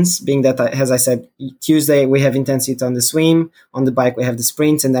intense, being that, as I said, Tuesday we have intensity on the swim, on the bike we have the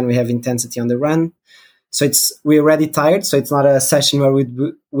sprints, and then we have intensity on the run. So we're already tired, so it's not a session where we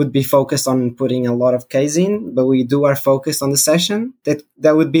would be focused on putting a lot of Ks in, but we are focused on the session.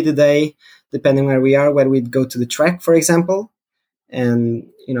 That would be the day, depending where we are, where we'd go to the track, for example, and,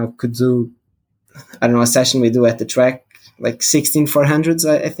 could do, I don't know, a session we do at the track, like 16 400s,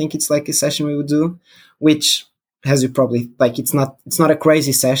 I think it's like a session we would do, which, as you probably, like, it's not a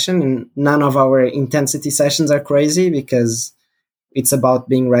crazy session, and none of our intensity sessions are crazy, because it's about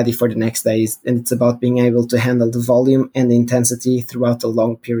being ready for the next days, and it's about being able to handle the volume and the intensity throughout a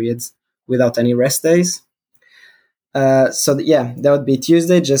long period without any rest days. That would be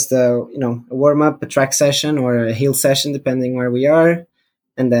Tuesday, just a warm up, a track session or a hill session, depending where we are,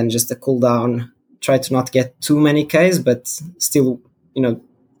 and then just a cool down. Try to not get too many Ks, but still,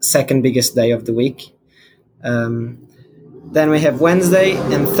 second biggest day of the week. Then we have Wednesday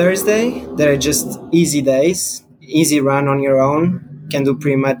and Thursday. They're just easy days, easy run on your own. Can do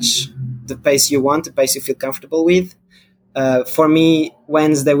pretty much the pace you want, the pace you feel comfortable with. For me,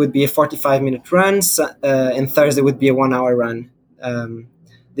 Wednesday would be a 45-minute run, and Thursday would be a 1-hour run.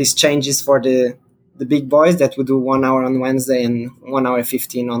 This changes for the big boys that would do 1 hour on Wednesday and 1 hour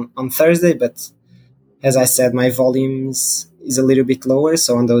 15 on Thursday. But as I said, my volumes is a little bit lower,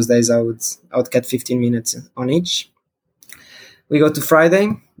 so on those days I would cut 15 minutes on each. We go to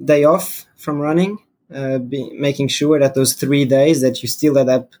Friday, day off from running, making sure that those 3 days that you still add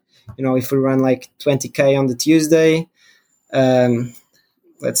up. If we run like 20K on the Tuesday,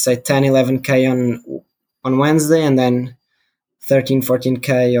 let's say 10, 11K on Wednesday, and then 13,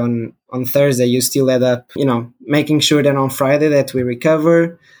 14K on Thursday, you still add up, making sure that on Friday that we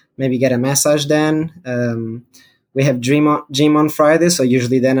recover, maybe get a massage then. We have gym on Friday, so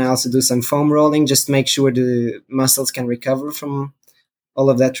usually then I also do some foam rolling, just make sure the muscles can recover from all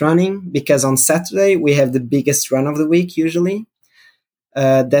of that running, because on Saturday we have the biggest run of the week usually.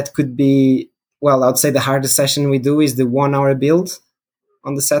 That could be, I'd say the hardest session we do is the 1 hour build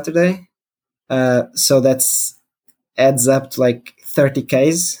on the Saturday. So that's adds up to like 30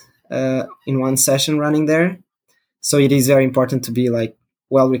 Ks in one session running there. So it is very important to be like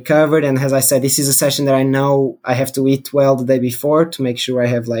well recovered. And as I said, this is a session that I know I have to eat well the day before to make sure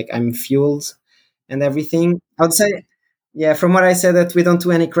I'm fueled and everything. I would say, from what I said, that we don't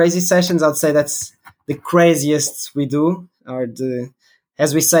do any crazy sessions. I'd say that's the craziest we do, or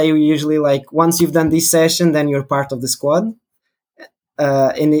as we say, we usually like once you've done this session, then you're part of the squad.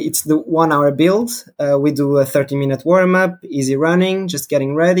 And it's the 1 hour build. We do a 30-minute warm up, easy running, just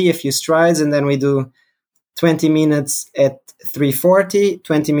getting ready, a few strides, and then we do 20 minutes at 340,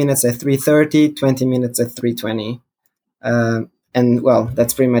 20 minutes at 330, 20 minutes at 320. And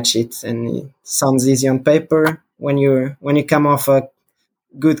that's pretty much it. And it sounds easy on paper. When you come off a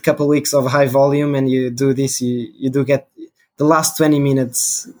good couple weeks of high volume and you do this, you do get the last 20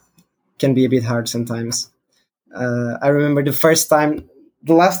 minutes can be a bit hard sometimes. I remember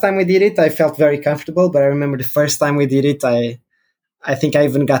the last time we did it, I felt very comfortable, but I remember the first time we did it, I think I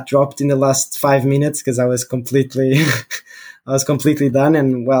even got dropped in the last 5 minutes because I was completely done.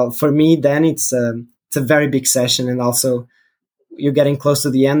 And for me, then it's a very big session, and also you're getting close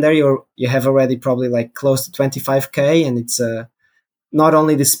to the end there. You have already probably like close to 25K, and it's not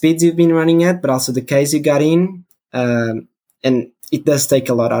only the speeds you've been running at, but also the Ks you got in, and it does take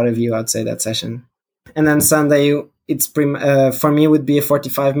a lot out of you, I'd say, that session. And then Sunday, it's for me would be a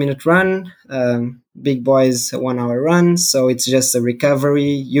 45-minute run. Big boys, a 1 hour run. So it's just a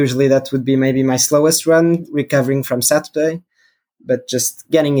recovery. Usually that would be maybe my slowest run, recovering from Saturday, but just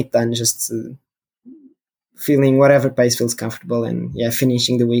getting it done, just feeling whatever pace feels comfortable, and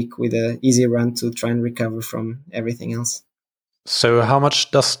finishing the week with an easy run to try and recover from everything else. So how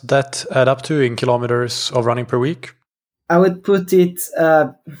much does that add up to in kilometers of running per week? I would put it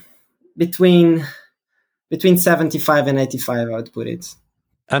between 75 and 85, I would put it.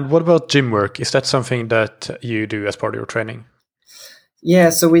 And what about gym work? Is that something that you do as part of your training? Yeah,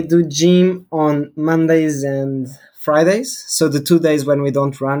 so we do gym on Mondays and Fridays. So the 2 days when we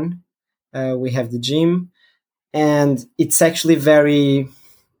don't run, we have the gym. And it's actually very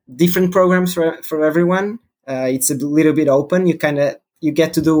different programs for everyone. It's a little bit open. You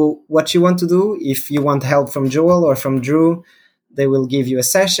get to do what you want to do. If you want help from Joel or from Drew, they will give you a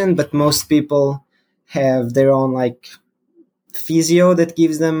session, but most people have their own like physio that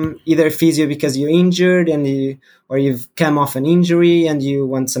gives them either physio because you're injured or you've come off an injury and you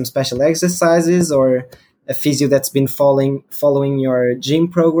want some special exercises, or a physio that's been following your gym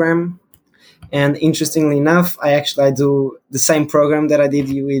program. And interestingly enough, I do the same program that I did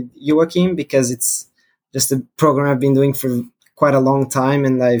with Joachim, because it's just a program I've been doing for quite a long time,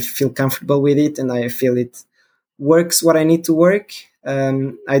 and I feel comfortable with it, and I feel it works what I need to work.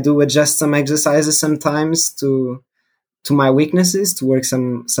 I do adjust some exercises sometimes to my weaknesses, to work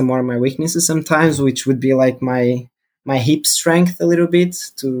some more of my weaknesses sometimes, which would be like my hip strength a little bit,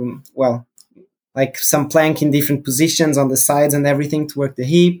 to like some plank in different positions on the sides and everything to work the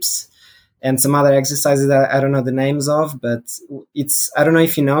hips, and some other exercises that I don't know the names of, but I don't know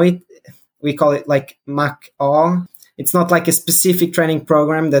if you know it. We call it like MAC-O. It's not like a specific training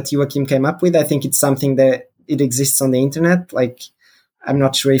program that Joachim came up with. I think it's something that it exists on the internet. Like, I'm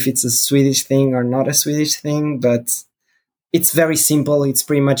not sure if it's a Swedish thing or not a Swedish thing, but it's very simple. It's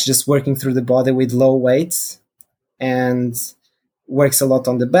pretty much just working through the body with low weights, and works a lot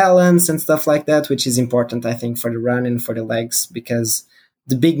on the balance and stuff like that, which is important, I think, for the run and for the legs, because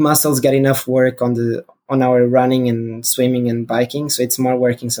the big muscles get enough work on our running and swimming and biking. So it's more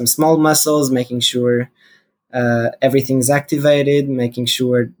working some small muscles, making sure everything's activated, making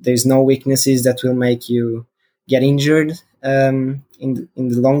sure there's no weaknesses that will make you get injured in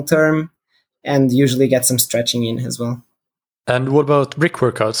the long term, and usually get some stretching in as well. And what about brick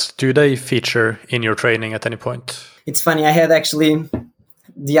workouts? Do they feature in your training at any point? It's funny, I had actually,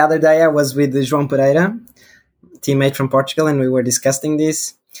 the other day I was with João Pereira, teammate from Portugal, and we were discussing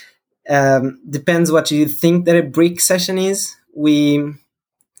this. Depends what you think that a brick session is. We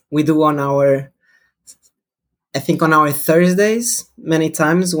do on our Thursdays many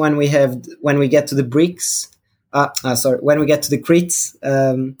times when we get to the bricks. When we get to the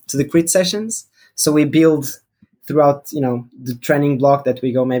crit sessions. So we build throughout, the training block that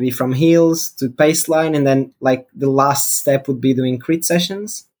we go maybe from heels to baseline, and then like the last step would be doing crit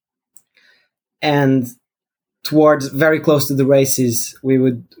sessions. And towards very close to the races, we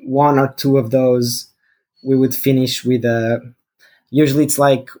would one or two of those we would finish with usually it's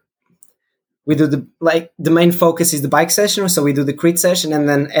like we do the main focus is the bike session, so we do the crit session, and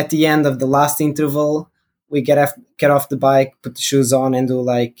then at the end of the last interval we get off the bike, put the shoes on, and do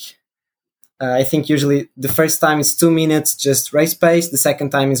I think usually the first time is 2 minutes just race pace, the second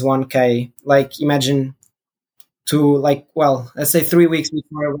time is 1K. Like imagine let's say 3 weeks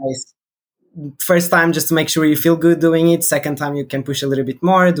before a race. First time just to make sure you feel good doing it. Second time you can push a little bit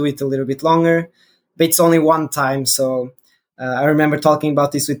more, do it a little bit longer, but it's only one time. So I remember talking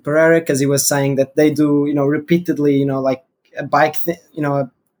about this with Pereira because he was saying that they do, repeatedly, like a bike,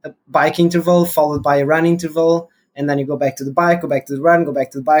 a bike interval followed by a run interval, and then you go back to the bike, go back to the run, go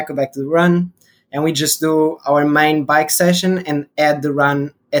back to the bike, go back to the run, and we just do our main bike session and add the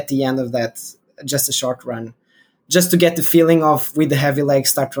run at the end of that, just a short run, just to get the feeling of with the heavy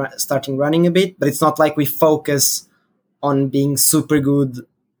legs starting running a bit. But it's not like we focus on being super good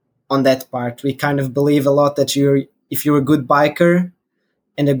on that part. We kind of believe a lot that if you're a good biker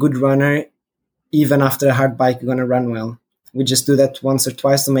and a good runner, even after a hard bike, you're going to run well. We just do that once or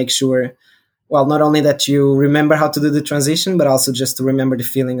twice to make sure, well, not only that you remember how to do the transition, but also just to remember the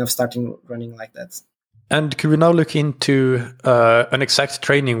feeling of starting running like that. And could we now look into an exact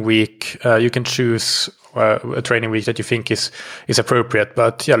training week? You can choose a training week that you think is appropriate,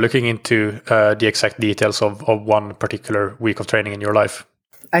 but looking into the exact details of one particular week of training in your life.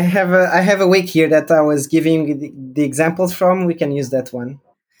 I have a week here that I was giving the examples from. We can use that one.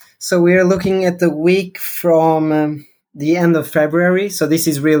 So we're looking at the week from the end of February. So this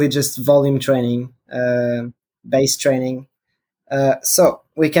is really just volume training, base training. So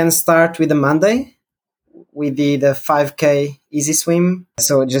we can start with the Monday. We did a 5K easy swim.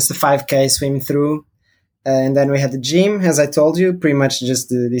 So just a 5K swim through. And then we had the gym, as I told you, pretty much just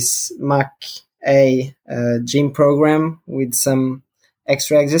this MAC-A gym program with some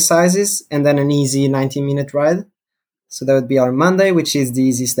extra exercises, and then an easy 90-minute ride. So that would be our Monday, which is the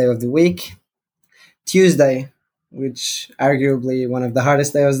easiest day of the week. Tuesday, which arguably one of the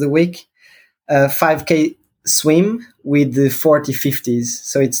hardest days of the week, 5K swim with the 40 50s.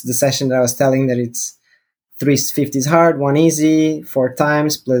 So it's the session that I was telling that it's 3 50s hard, 1 easy, 4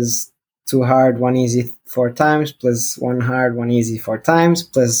 times, plus 2 hard, 1 easy 4 times, plus 1 hard, 1 easy 4 times,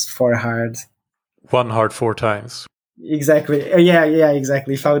 plus 4 hard. 1 hard 4 times. Exactly. Yeah,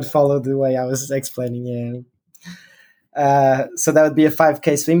 exactly. If I would follow the way I was explaining, so that would be a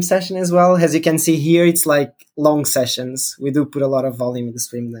 5K swim session as well. As you can see here, it's like long sessions. We do put a lot of volume in the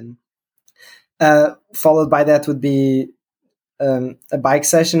swim then. Followed by that would be a bike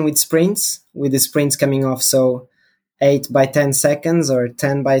session with sprints, with the sprints coming off. So 8 by 10 seconds or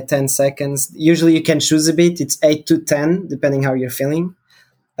 10 by 10 seconds. Usually you can choose a bit. It's 8 to 10, depending how you're feeling.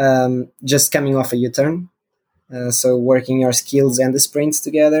 Just coming off a U-turn. So working your skills and the sprints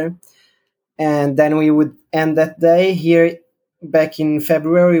together. And then we would end that day here. Back in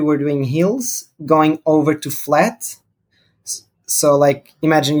February, we're doing hills, going over to flat. So like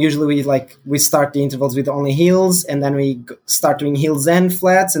imagine usually we start the intervals with only hills, and then we start doing hills and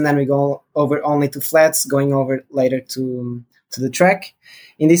flats, and then we go over only to flats, going over later to the track.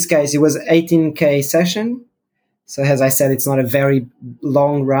 In this case, it was 18K session. So as I said, it's not a very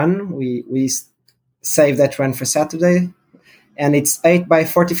long run. We save that run for Saturday, and it's 8 by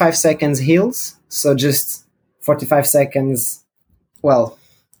 45 seconds hills. So just 45 seconds. Well,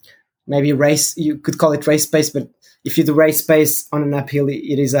 maybe race. You could call it race pace, but if you do race pace on an uphill,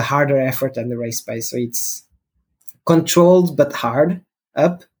 it is a harder effort than the race pace. So it's controlled but hard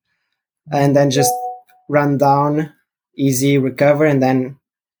up, and then just run down, easy, recover, and then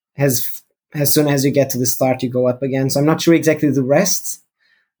as soon as you get to the start, you go up again. So I'm not sure exactly the rest,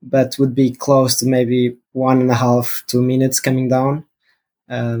 but would be close to maybe 1.5, 2 minutes coming down.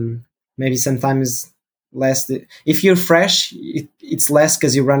 Maybe sometimes less. If you're fresh, it's less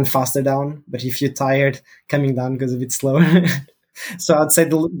because you run faster down. But if you're tired, coming down goes a bit slower. So I'd say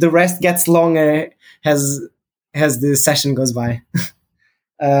the rest gets longer as the session goes by.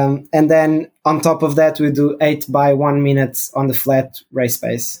 And then on top of that, we do 8 by 1 minute on the flat race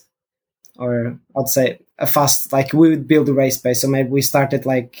pace. Or I'd say a fast, like we would build a race pace. So maybe we start at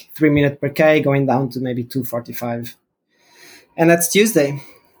like 3 minutes per K, going down to maybe 2:45. And that's Tuesday.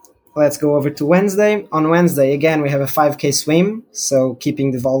 Let's go over to Wednesday. On Wednesday, again, we have a 5K swim. So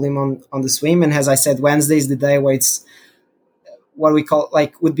keeping the volume on the swim. And as I said, Wednesday is the day where it's what we call,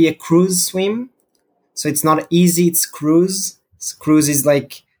 like, would be a cruise swim. So it's not easy, it's cruise. So cruise is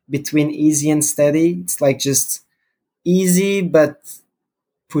like between easy and steady. It's like just easy, but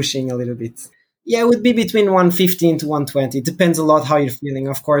pushing a little bit. Yeah, it would be between 115 to 120. It depends a lot how you're feeling.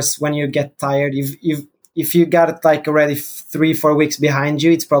 Of course, when you get tired, if you got it like already 3-4 weeks behind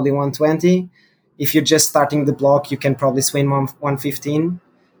you, it's probably 120. If you're just starting the block, you can probably swim 115.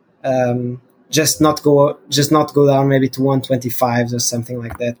 Just not go down maybe to 125 or something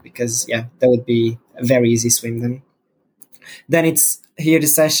like that, because that would be a very easy swim then. Then it's here the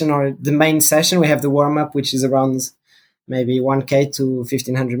session, or the main session. We have the warm-up, which is around maybe 1K to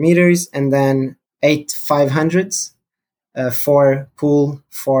 1,500 meters, and then 8 500s, 4 pool,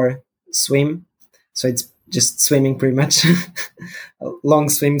 4 swim. So it's just swimming pretty much, a long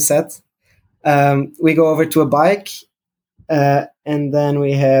swim set. We go over to a bike, and then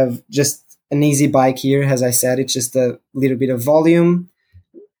we have just an easy bike here. As I said, it's just a little bit of volume,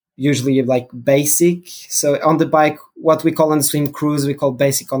 usually like basic. So on the bike, what we call on the swim cruise, we call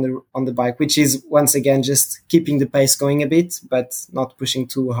basic on the bike, which is once again just keeping the pace going a bit, but not pushing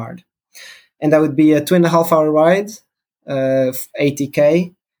too hard. And that would be a 2.5 hour ride,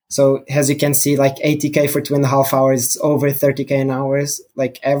 80K. So as you can see, like 80K for 2.5 hours, over 30K an hour,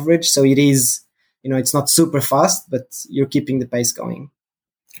 like average. So it is, it's not super fast, but you're keeping the pace going.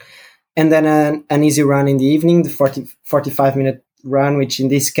 And then an easy run in the evening, the 45 minute run, which in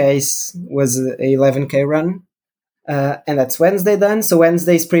this case was a 11K run. And that's Wednesday then. So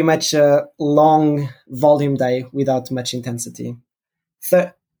Wednesday is pretty much a long volume day without much intensity.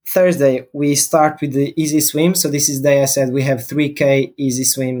 Thursday, we start with the easy swim. So this is the day I said we have 3K easy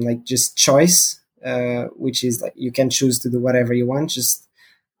swim, like just choice, which is like you can choose to do whatever you want, just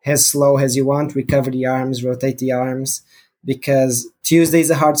as slow as you want, recover the arms, rotate the arms, because Tuesday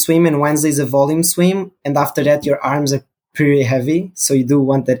is a hard swim and Wednesday is a volume swim. And after that, your arms are pretty heavy. So you do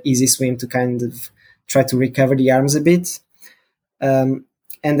want that easy swim to kind of try to recover the arms a bit. And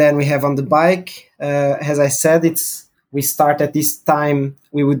then we have on the bike, as I said, we start at this time,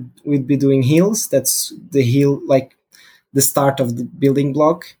 we'd be doing hills. That's the hill, like the start of the building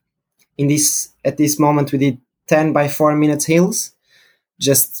block. At this moment, we did 10 by 4 minutes hills,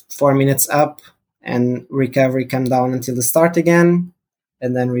 just 4 minutes up and recovery, come down until the start again,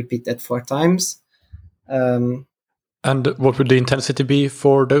 and then repeat that 4 times. And what would the intensity be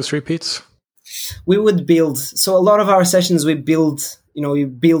for those repeats? We would build. So a lot of our sessions, we build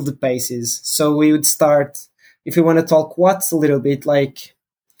the paces. So we would start, if we want to talk watts a little bit, like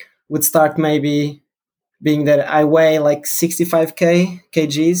would start maybe being that I weigh like 65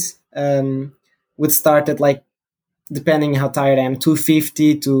 kgs, would start at like, depending how tired I am,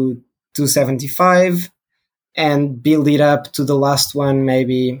 250 to 275, and build it up to the last one,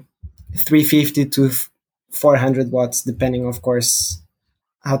 maybe 350 to 400 watts, depending, of course,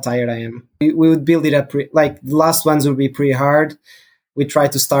 how tired I am. We would build it up, like the last ones would be pretty hard. We try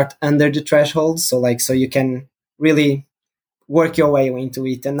to start under the threshold, so you can really work your way into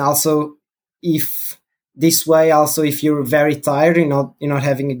it. And also, if you're very tired, you're not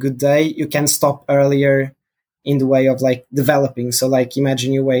having a good day, you can stop earlier in the way of like developing. So like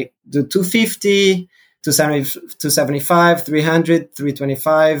imagine you do 250, 275, 300,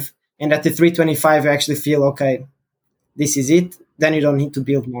 325, and at the 325 you actually feel, okay, this is it. Then you don't need to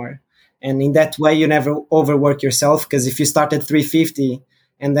build more. And in that way, you never overwork yourself, because if you start at 350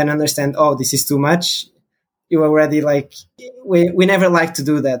 and then understand, oh, this is too much, you already we never like to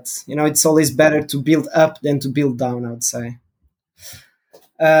do that. It's always better to build up than to build down, I would say.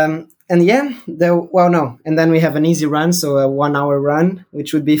 And then we have an easy run, so a 1 hour run,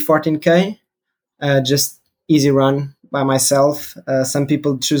 which would be 14K, just easy run by myself. Some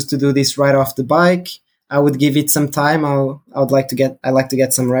people choose to do this right off the bike. I would give it some time. I like to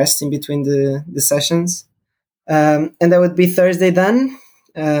get some rest in between the sessions. And that would be Thursday then.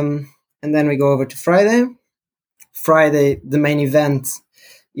 And then we go over to Friday. Friday, the main event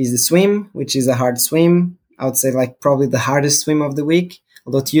is the swim, which is a hard swim. I would say like probably the hardest swim of the week,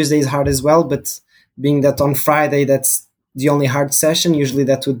 although Tuesday is hard as well. But being that on Friday, that's the only hard session, usually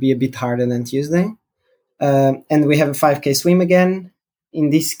that would be a bit harder than Tuesday. And we have a 5K swim again. In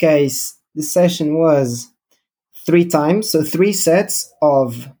this case, the session was 3 times, so 3 sets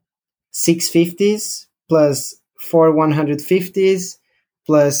of 650s plus 4 150s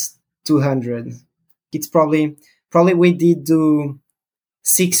plus 200. It's probably we did do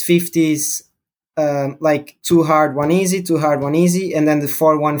 650s, like 2 hard, 1 easy, 2 hard, 1 easy, and then the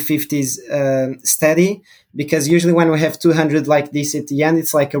 4 150s steady, because usually when we have 200 like this at the end,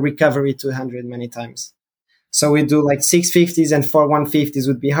 it's like a recovery 200 many times. So we do like 650s and 4 150s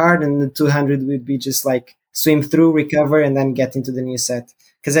would be hard, and the 200 would be just like swim through, recover, and then get into the new set.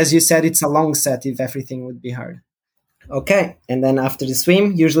 Because as you said, it's a long set if everything would be hard. Okay, and then after the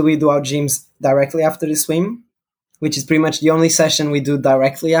swim, usually we do our gyms directly after the swim, which is pretty much the only session we do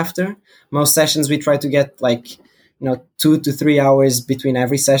directly after. Most sessions we try to get 2 to 3 hours between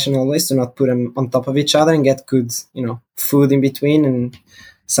every session always, to not put them on top of each other, and get good, food in between and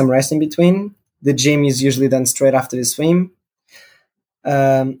some rest in between. The gym is usually done straight after the swim.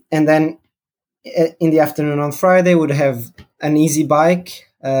 And then in the afternoon on Friday, we'd have an easy bike.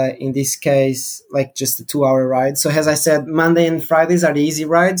 In this case, like just a 2-hour ride. So as I said, Monday and Fridays are the easy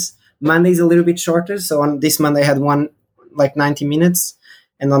rides. Monday's a little bit shorter. So on this Monday I had one like 90 minutes.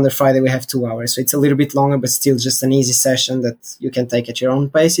 And on the Friday we have 2 hours. So it's a little bit longer, but still just an easy session that you can take at your own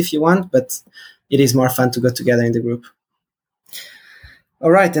pace if you want. But it is more fun to go together in the group.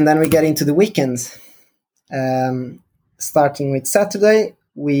 All right. And then we get into the weekends. Starting with Saturday,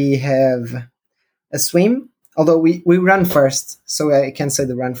 we have a swim. Although we run first, so I can say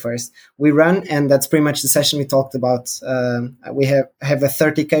the run first. We run, and that's pretty much the session we talked about. We have a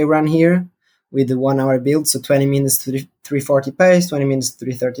 30K run here with the 1 hour build, so 20 minutes 340 pace, 20 minutes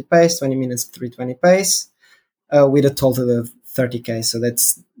 330 pace, 20 minutes 320 pace, with a total of 30K. So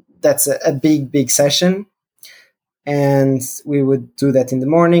that's a big session, and we would do that in the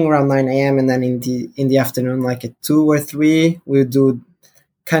morning around 9 a.m. and then in the afternoon, like at 2 or 3, we would do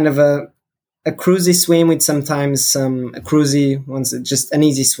kind of a cruisy swim with sometimes some just an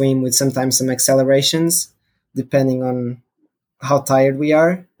easy swim with sometimes some accelerations, depending on how tired we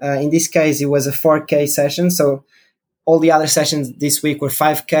are. In this case, it was a 4K session. So all the other sessions this week were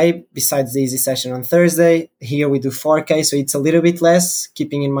 5K, besides the easy session on Thursday. Here we do 4K, so it's a little bit less,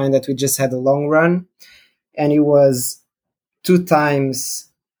 keeping in mind that we just had a long run. And it was 2 sets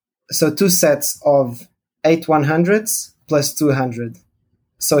of 8 100s plus 200.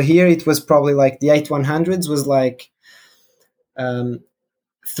 So here it was probably like the 8 100s was like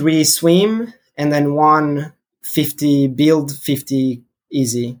 3 swim and then 1 50 build, 50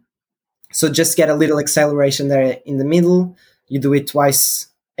 easy. So just get a little acceleration there in the middle. You do it twice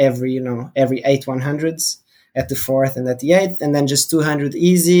every 8 100s at the 4th and at the 8th, and then just 200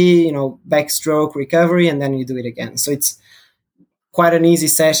 easy, backstroke recovery, and then you do it again. So it's quite an easy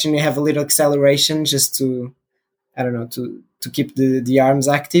session. You have a little acceleration just to keep the arms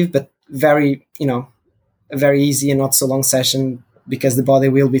active, but very, a very easy and not so long session because the body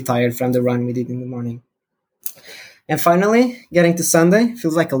will be tired from the run we did in the morning. And finally, getting to Sunday,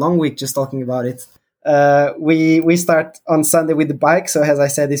 feels like a long week just talking about it. We start on Sunday with the bike. So as I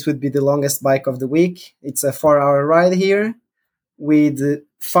said, this would be the longest bike of the week. It's a 4-hour ride here with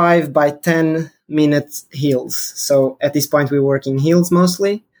 5 by 10 minute hills. So at this point, we're working hills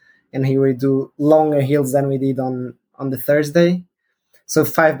mostly. And here we do longer hills than we did on the Thursday. So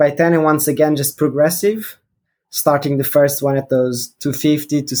 5 by 10, and once again, just progressive, starting the first one at those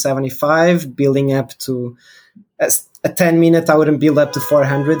 250 to 75, building up to a 10 minute. I wouldn't build up to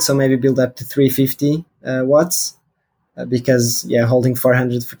 400, so maybe build up to 350 watts, because holding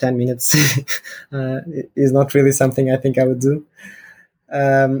 400 for 10 minutes is not really something I think I would do.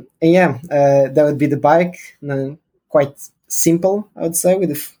 That would be the bike. Quite simple, I would say,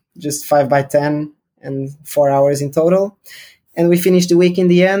 with just 5 by 10 and 4 hours in total. And we finished the week in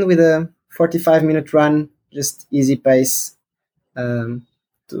the end with a 45-minute run, just easy pace to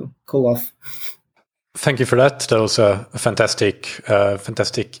cool off. Thank you for that. That was a fantastic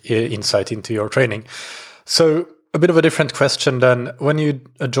insight into your training. So a bit of a different question then. When you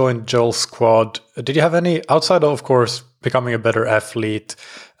joined Joel's squad, did you have any, outside of course, becoming a better athlete,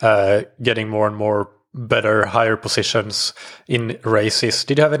 getting more and more better, higher positions in races,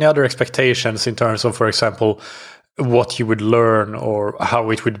 did you have any other expectations in terms of, for example, what you would learn or how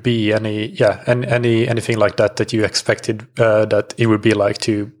it would be? Anything like that you expected that it would be like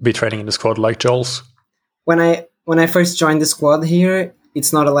to be training in the squad like Joel's? When I first joined the squad here,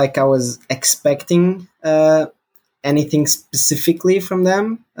 it's not like I was expecting anything specifically from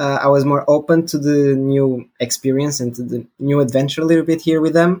them. I was more open to the new experience and to the new adventure a little bit here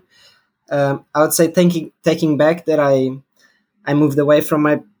with them. I would say taking back that I moved away from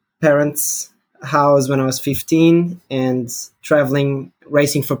my parents' house when I was 15 and traveling,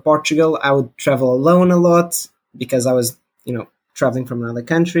 racing for Portugal. I would travel alone a lot because I was, traveling from another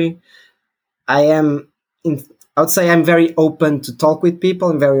country. I am, I would say I'm very open to talk with people.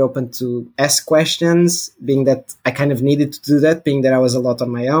 I'm very open to ask questions, being that I kind of needed to do that, being that I was a lot on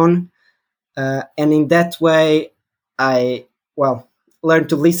my own. And in that way, I, learned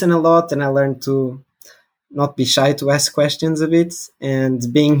to listen a lot, and I learned to not be shy to ask questions a bit. And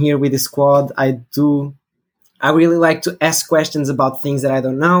being here with the squad, I really like to ask questions about things that I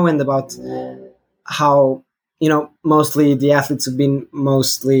don't know, and about how, mostly the athletes have been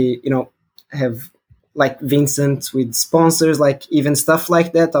mostly, have, like Vincent, with sponsors, like even stuff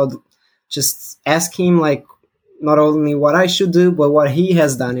like that. I would just ask him, like, not only what I should do, but what he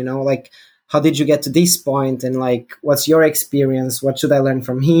has done, like, how did you get to this point? And like, what's your experience? What should I learn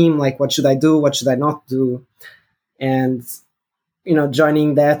from him? Like, what should I do? What should I not do? And,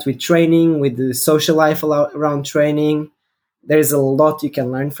 joining that with training, with the social life around training, there's a lot you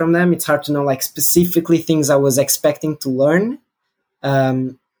can learn from them. It's hard to know, like, specifically things I was expecting to learn.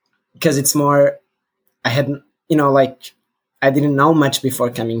 Because it's more, I hadn't, like, I didn't know much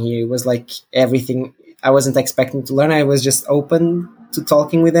before coming here. It was like everything I wasn't expecting to learn. I was just open to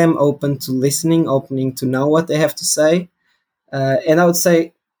talking with them, open to listening, opening to know what they have to say. And I would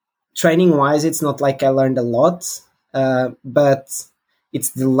say, training wise, it's not like I learned a lot, but it's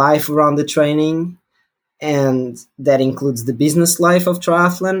the life around the training. And that includes the business life of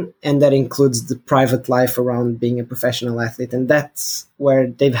triathlon, and that includes the private life around being a professional athlete. And that's where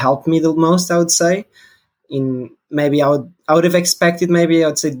they've helped me the most, I would say. In maybe I would have expected, maybe I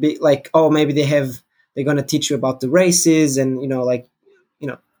would say, be like, oh, maybe they're going to teach you about the races, and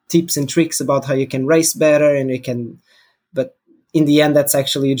tips and tricks about how you can race better, and but in the end, that's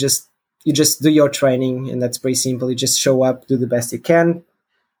actually you just do your training, and that's pretty simple. You just show up, do the best you can,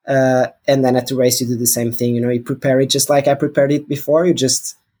 and then at the race you do the same thing. You prepare it just like I prepared it before. You're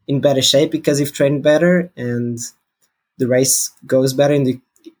just in better shape because you've trained better, and the race goes better, and you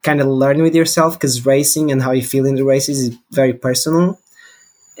kind of learn with yourself, because racing and how you feel in the races is very personal.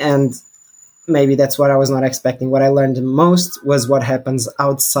 And maybe that's what I was not expecting. What I learned the most was what happens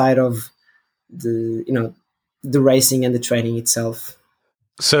outside of the racing and the training itself.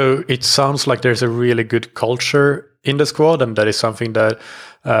 So it sounds like there's a really good culture in the squad, and that is something that,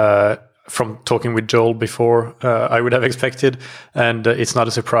 from talking with Joel before, I would have expected, and it's not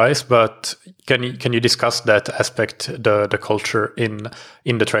a surprise. But can you discuss that aspect, the culture in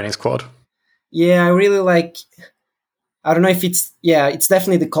the training squad? Yeah, I really like. I don't know if it's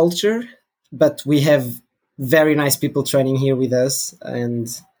definitely the culture, but we have very nice people training here with us, and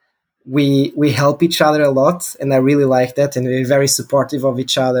we help each other a lot, and I really like that, and we're very supportive of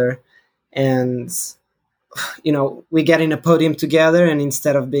each other. And we get in a podium together, and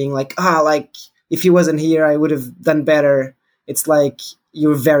instead of being like, if he wasn't here I would have done better, it's like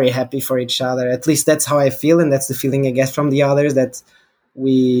you're very happy for each other. At least that's how I feel, and that's the feeling I get from the others, that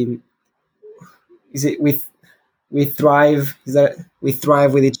we thrive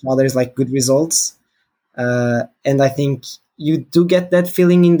with each other's, like, good results. And I think you do get that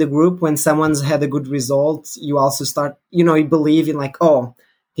feeling in the group when someone's had a good result. You also start, you believe in, like, oh,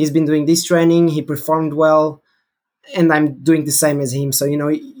 he's been doing this training, he performed well, and I'm doing the same as him. So,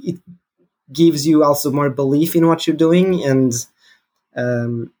 it gives you also more belief in what you're doing, and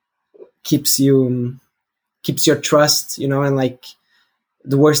keeps your trust, and, like,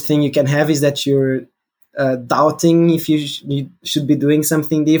 the worst thing you can have is that you're doubting if you should be doing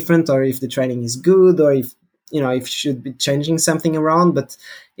something different, or if the training is good, or if you should be changing something around. But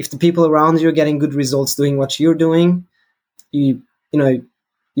if the people around you are getting good results doing what you're doing,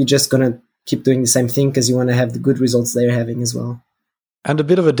 you're just gonna keep doing the same thing, because you want to have the good results they're having as well. And a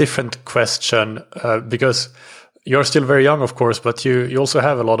bit of a different question, because you're still very young, of course, but you also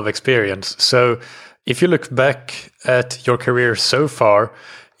have a lot of experience. So if you look back at your career so far,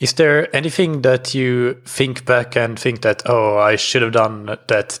 is there anything that you think back and think that, oh, I should have done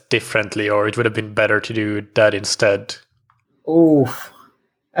that differently, or it would have been better to do that instead? Oh,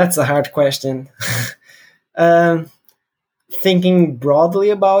 that's a hard question. Thinking broadly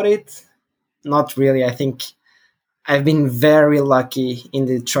about it, not really. I think I've been very lucky in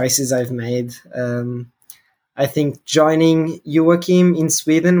the choices I've made. I think joining Joachim in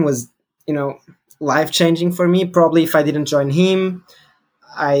Sweden was, life-changing for me. Probably if I didn't join him,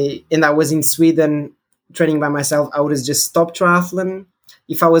 I was in Sweden training by myself, I would have just stopped triathlon.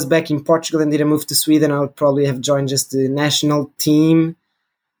 If I was back in Portugal and didn't move to Sweden, I would probably have joined just the national team.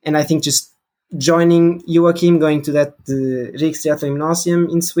 And I think just joining Joachim, going to the Riksteatern Gymnasium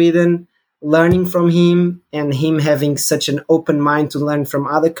in Sweden, learning from him and him having such an open mind to learn from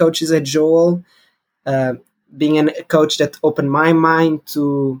other coaches at Joel, being a coach that opened my mind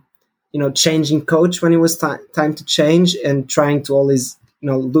to, changing coach when it was time to change, and trying to always,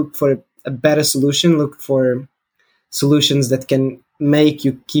 look for a better solution, look for solutions that can make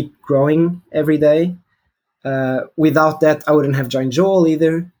you keep growing every day. Without that, I wouldn't have joined Joel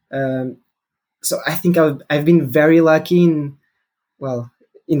either. So I think I've been very lucky in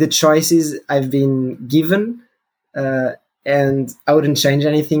the choices I've been given, and I wouldn't change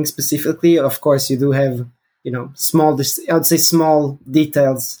anything specifically. Of course, you do have, I would say small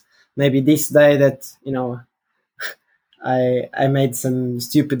details. Maybe this day that, I made some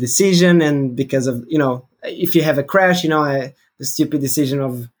stupid decision, and because of, if you have a crash, the stupid decision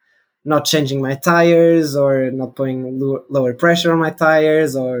of not changing my tires or not putting lower pressure on my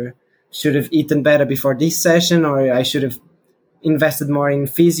tires, or should have eaten better before this session, or I should have invested more in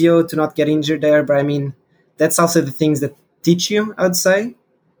physio to not get injured there. But I mean, that's also the things that teach you, I would say,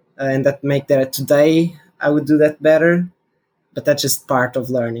 and that make that today I would do that better. But that's just part of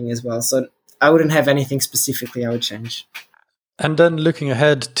learning as well. So I wouldn't have anything specifically I would change. And then looking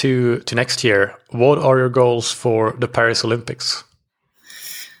ahead to next year, what are your goals for the Paris Olympics?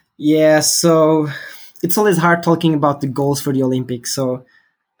 Yeah, so it's always hard talking about the goals for the Olympics. So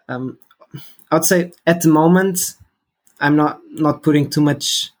I would say at the moment, I'm not putting too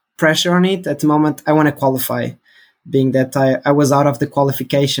much pressure on it. At the moment, I want to qualify, being that I was out of the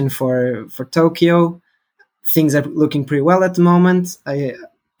qualification for Tokyo. Things are looking pretty well at the moment. I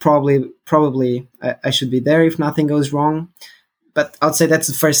probably I should be there if nothing goes wrong. But I'd say that's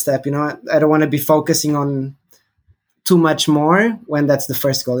the first step. I don't want to be focusing on too much more when that's the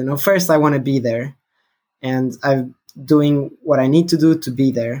first goal. First I want to be there, and I'm doing what I need to do to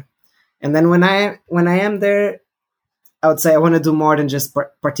be there. And then when I am there, I would say I want to do more than just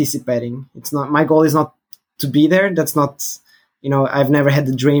participating. It's not, my goal is not to be there. That's not, I've never had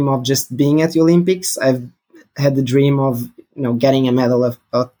the dream of just being at the Olympics. I've had the dream of, getting a medal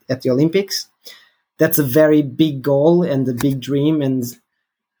at the Olympics. That's a very big goal and a big dream. And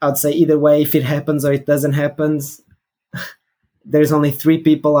I'd say either way, if it happens or it doesn't happen, there's only 3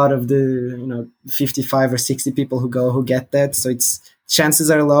 people out of the 55 or 60 people who get that. So chances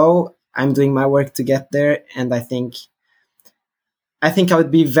are low. I'm doing my work to get there, and I think I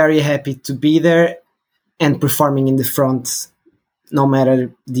would be very happy to be there and performing in the front, no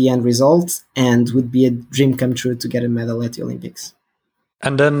matter the end result, and would be a dream come true to get a medal at the Olympics.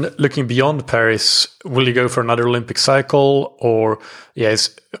 And then looking beyond Paris, will you go for another Olympic cycle, or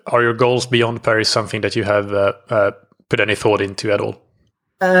are your goals beyond Paris something that you have put any thought into at all?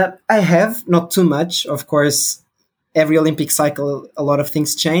 I have, not too much. Of course, every Olympic cycle, a lot of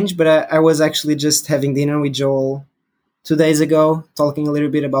things change, but I was actually just having dinner with Joel 2 days ago, talking a little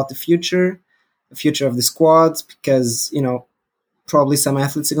bit about the future of the squad, because, probably some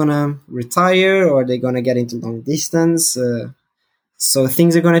athletes are going to retire or they're going to get into long distance. So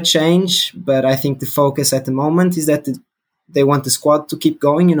things are going to change, but I think the focus at the moment is that they want the squad to keep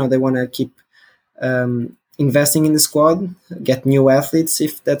going. They want to keep investing in the squad, get new athletes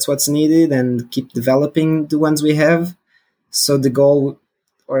if that's what's needed, and keep developing the ones we have. So the goal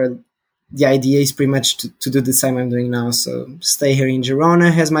or the idea is pretty much to do the same I'm doing now. So stay here in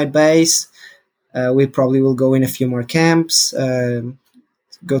Girona as my base. We probably will go in a few more camps,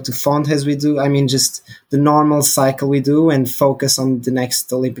 go to Font as we do. I mean, just the normal cycle we do, and focus on the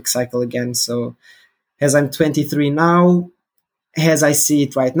next Olympic cycle again. So as I'm 23 now, as I see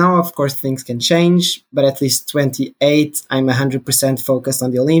it right now, of course, things can change, but at least 28, I'm 100% focused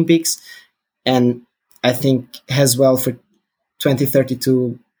on the Olympics. And I think as well for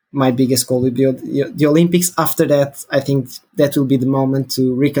 2032, my biggest goal will be the Olympics. After that, I think that will be the moment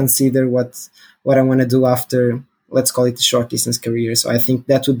to reconsider what I want to do after, let's call it the short distance career. So I think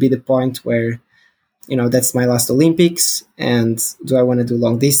that would be the point where, that's my last Olympics. And do I want to do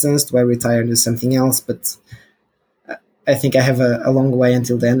long distance? Do I retire and do something else? But I think I have a long way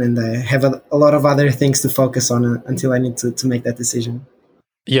until then, and I have a lot of other things to focus on until I need to make that decision.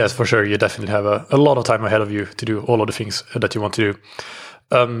 Yes, for sure. You definitely have a lot of time ahead of you to do all of the things that you want to do.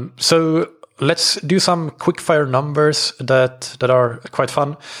 So let's do some quick fire numbers that are quite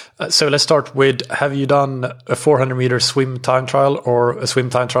fun. So let's start with, have you done a 400 meter swim time trial or a swim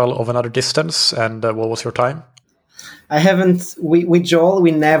time trial of another distance? And what was your time? I haven't. With Joel,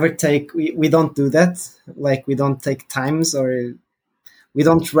 we never take. We don't do that. Like, we don't take times, or we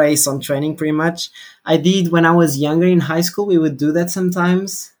don't race on training. Pretty much, I did when I was younger in high school. We would do that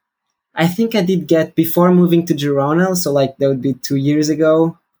sometimes. I think I did get, before moving to Girona, so like that would be 2 years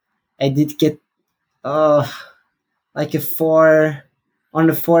ago. I did get like a on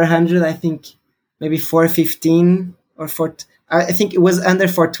the 400, I think maybe 415 or 4. I think it was under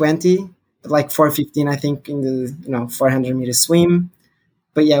 420, but like 415, I think in the 400 meter swim.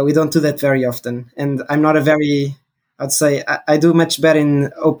 But yeah, we don't do that very often. And I'm not a very, I'd say I do much better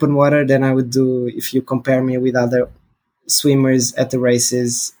in open water than I would do if you compare me with other swimmers at the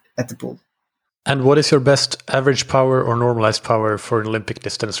races at the pool. And what is your best average power or normalized power for an Olympic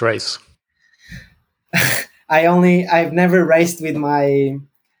distance race? I've never raced with my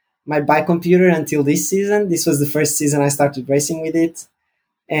bike computer until this season. This was the first season I started racing with it.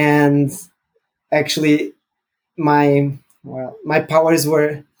 And actually my powers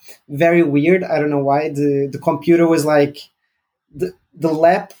were very weird. I don't know why. The computer was like the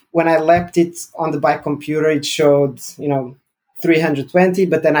lap, when I lapped it on the bike computer, it showed 320,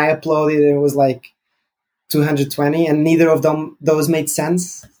 but then I uploaded it, it was like 220, and neither of those made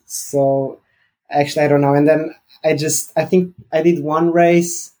sense. So actually I don't know. And then I think I did one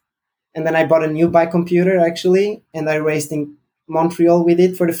race, and then I bought a new bike computer actually, and I raced in Montreal with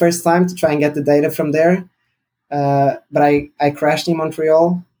it for the first time to try and get the data from there. But I crashed in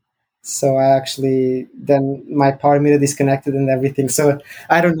Montreal, so then my power meter disconnected and everything. So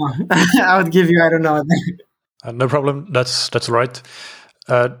I don't know. I would give you, I don't know. No problem. That's right.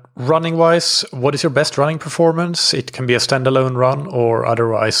 Running wise, what is your best running performance? It can be a standalone run or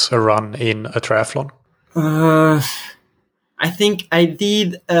otherwise a run in a triathlon. I think I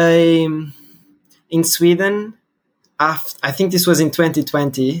did in Sweden. I think this was in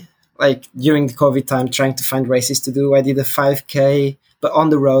 2020. Like during the COVID time, trying to find races to do. I did a 5K, but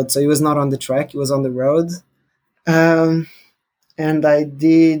on the road. So it was not on the track, it was on the road. And I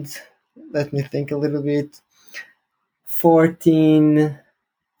did, let me think a little bit, 14,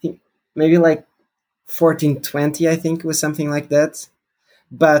 maybe like 14:20, I think it was something like that.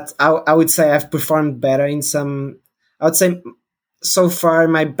 But I would say I've performed better in some, I would say so far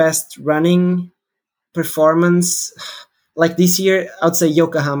my best running performance, like this year, I would say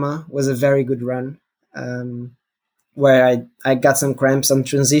Yokohama was a very good run, where I got some cramps on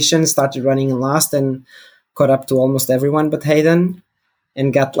transition, started running last and caught up to almost everyone but Hayden,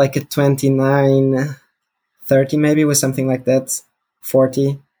 and got like a 29:30 maybe, was something like that,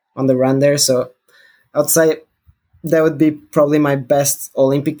 40 on the run there. So I would say that would be probably my best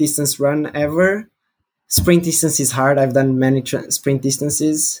Olympic distance run ever. Sprint distance is hard. I've done many sprint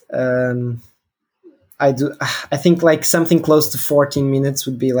distances. I think like something close to 14 minutes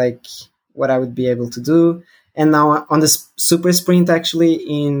would be like what I would be able to do. And now on the super sprint, actually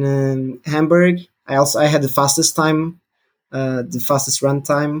in Hamburg, I had the fastest time, the fastest run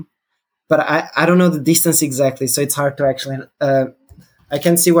time, but I don't know the distance exactly. So it's hard to actually, I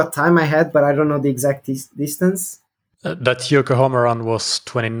can see what time I had, but I don't know the exact distance. That Yokohama run was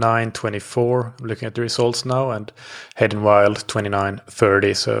 29:24. I'm looking at the results now, and Hayden Wild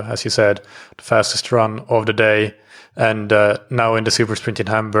 29:30. So as you said, the fastest run of the day. And now in the super sprint in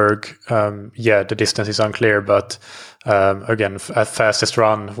Hamburg, the distance is unclear, but again, at fastest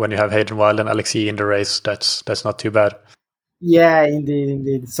run when you have Hayden Wild and Alexei in the race, that's not too bad. Yeah,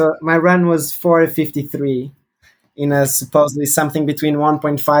 indeed. So my run was 4:53 in a supposedly something between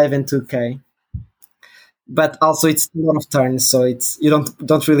 1.5 and 2K. But also it's a lot of turns, so it's you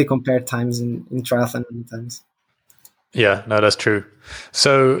don't really compare times in triathlon many times. Yeah, no, that's true.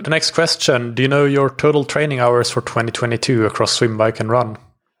 So the next question, do you know your total training hours for 2022 across swim, bike and run?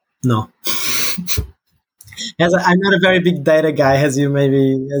 No. I'm not a very big data guy, as you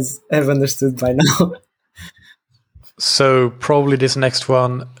maybe have understood by now. So probably this next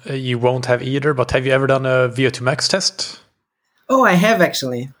one you won't have either, but have you ever done a VO2 max test? Oh, I have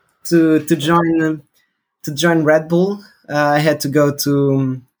actually. To join Red Bull, I had to go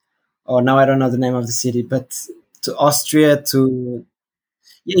to, now I don't know the name of the city, but to Austria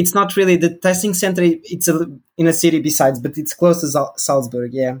it's not really the testing center. It's in a city besides, but it's close to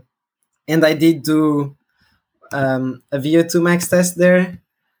Salzburg. Yeah. And I did do a VO2 max test there.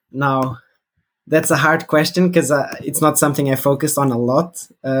 Now, that's a hard question because it's not something I focused on a lot,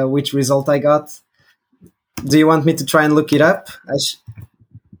 which result I got. Do you want me to try and look it up?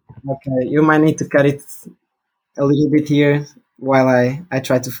 Okay, you might need to cut it a little bit here while I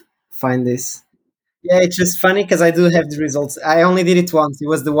try to find this. Yeah, it's just funny because I do have the results. I only did it once. It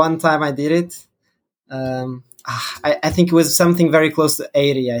was the one time I did it. I think it was something very close to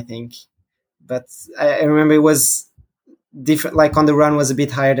 80, I think. But I remember it was different. Like on the run was a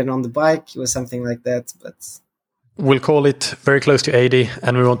bit higher than on the bike. It was something like that. But we'll call it very close to 80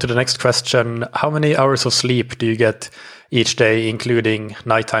 and move on to the next question. How many hours of sleep do you get each day, including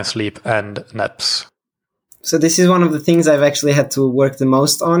nighttime sleep and naps? So this is one of the things I've actually had to work the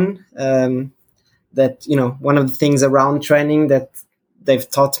most on. That, one of the things around training that they've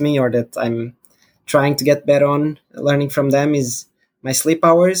taught me or that I'm trying to get better on learning from them is my sleep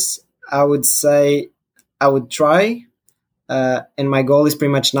hours. I would say I would try, and my goal is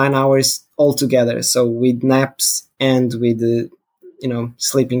pretty much 9 hours altogether. So with naps and with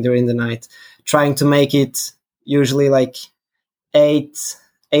sleeping during the night, trying to make it usually like 8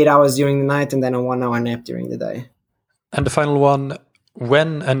 hours during the night and then a 1 hour nap during the day. And the final one,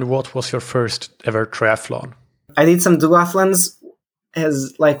 when and what was your first ever triathlon? I did some duathlons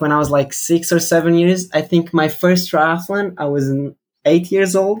when I was like 6 or 7 years. I think my first triathlon, I was 8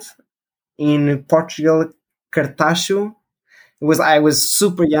 years old in Portugal, Cartacho. I was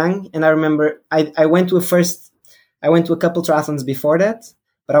super young, and I remember I went to a couple triathlons before that,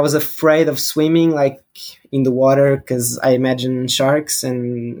 but I was afraid of swimming like in the water because I imagine sharks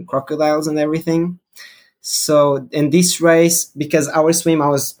and crocodiles and everything. So in this race, because our swim, I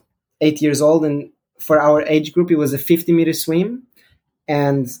was 8 years old, and for our age group, it was a 50-meter swim.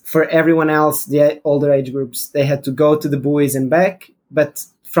 And for everyone else, the older age groups, they had to go to the buoys and back. But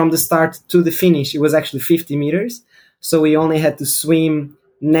from the start to the finish, it was actually 50 meters. So we only had to swim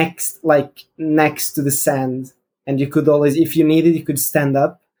next to the sand. And you could always, if you needed, you could stand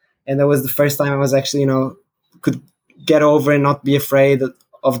up. And that was the first time I was actually, could get over and not be afraid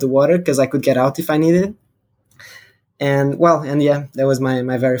of the water because I could get out if I needed. And that was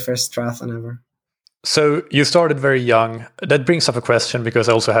my very first triathlon ever. So you started very young. That brings up a question because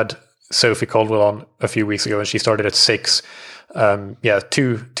I also had Sophie Caldwell on a few weeks ago and she started at 6.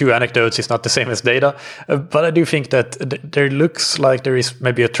 Two anecdotes is not the same as data, but I do think that there looks like there is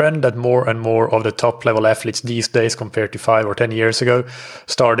maybe a trend that more and more of the top level athletes these days compared to 5 or 10 years ago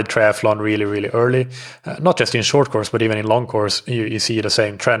started triathlon really, really early. Not just in short course, but even in long course, you see the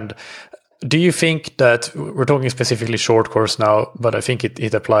same trend. Do you think that, we're talking specifically short course now, but I think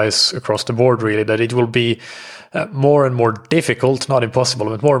it applies across the board really, that it will be more and more difficult, not impossible,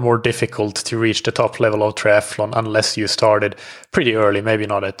 but more and more difficult to reach the top level of triathlon unless you started pretty early, maybe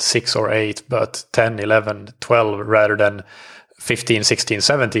not at 6 or 8, but 10, 11, 12, rather than 15, 16,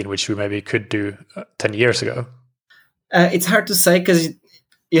 17, which we maybe could do 10 years ago? It's hard to say because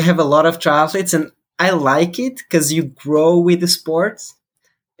you have a lot of triathletes, and I like it because you grow with the sport.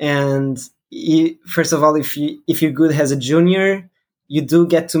 And first of all, if you're good as a junior, you do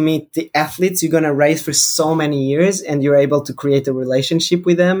get to meet the athletes you're going to race for so many years, and you're able to create a relationship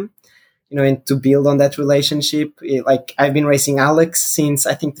with them, and to build on that relationship. Like I've been racing Alex since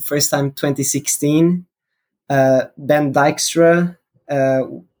I think the first time 2016. Ben Dijkstra,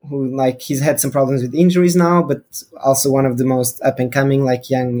 who he's had some problems with injuries now, but also one of the most up and coming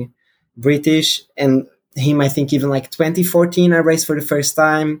young British. And him, I think even 2014, I raced for the first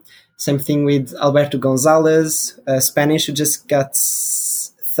time. Same thing with Alberto Gonzalez, Spanish, who just got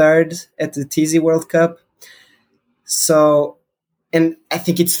third at the TZ World Cup. So, and I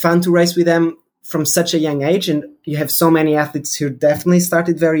think it's fun to race with them from such a young age. And you have so many athletes who definitely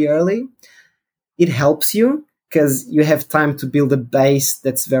started very early. It helps you because you have time to build a base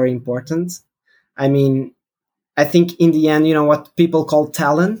that's very important. I mean, I think in the end, what people call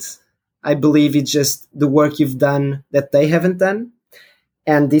talent, I believe it's just the work you've done that they haven't done.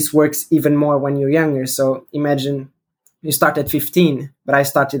 And this works even more when you're younger. So imagine you start at 15, but I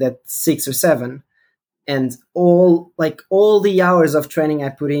started at 6 or 7. And all the hours of training I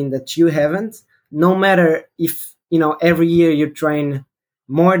put in that you haven't, no matter if, every year you train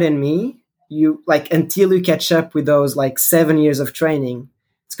more than me, you until you catch up with those 7 years of training,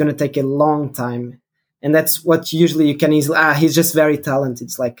 it's going to take a long time. And that's what usually you can easily, he's just very talented.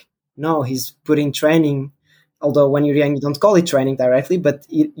 It's no, he's putting training, although when you're young, you don't call it training directly, but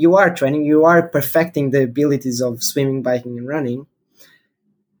you are training, you are perfecting the abilities of swimming, biking, and running.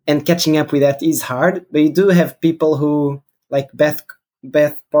 And catching up with that is hard, but you do have people who, like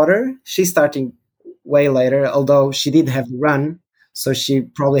Beth Potter, she's starting way later, although she did have run, so she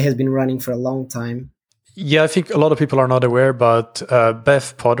probably has been running for a long time. Yeah, I think a lot of people are not aware, but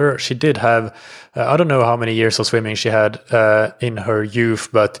Beth Potter, she did have, I don't know how many years of swimming she had in her youth,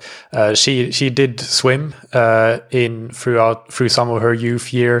 but she did swim through some of her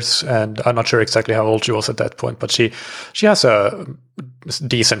youth years, and I'm not sure exactly how old she was at that point, but she has a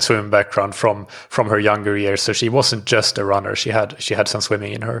decent swim background from her younger years, so she wasn't just a runner. She had some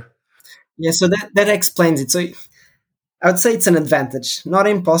swimming in her. Yeah, so that explains it. So I would say it's an advantage. Not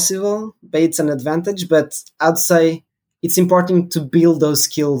impossible, but it's an advantage. But I'd say it's important to build those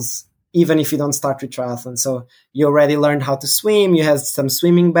skills even if you don't start with triathlon. So you already learned how to swim, you had some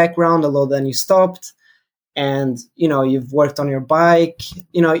swimming background, although then you stopped, and you've worked on your bike.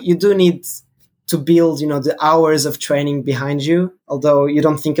 You do need to build the hours of training behind you, although you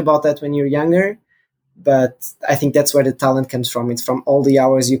don't think about that when you're younger. But I think that's where the talent comes from. It's from all the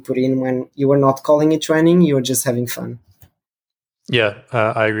hours you put in when you were not calling it training, you were just having fun. Yeah,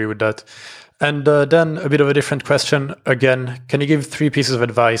 I agree with that. And then a bit of a different question. Again, can you give 3 pieces of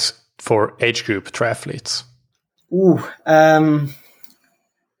advice for age group triathletes?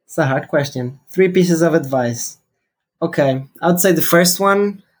 It's a hard question. 3 pieces of advice. Okay, I would say the first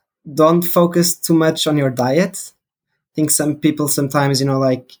one, don't focus too much on your diet. I think some people sometimes,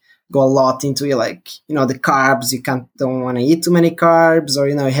 like go a lot into the carbs. You don't want to eat too many carbs, or,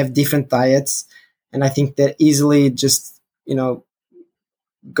 have different diets. And I think that easily just,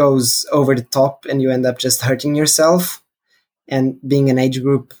 goes over the top and you end up just hurting yourself. And being an age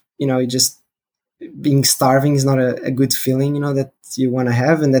group, just being starving is not a good feeling, that you want to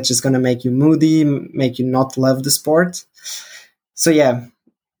have. And that's just going to make you moody, make you not love the sport. So yeah,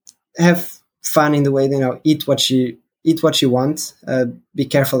 have fun in the way, eat what you want. Be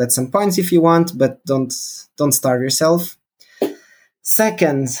careful at some points if you want, but don't starve yourself.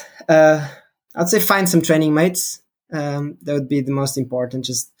 Second, I'd say find some training mates. That would be the most important.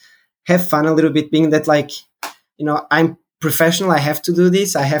 Just have fun a little bit, being that I'm professional. I have to do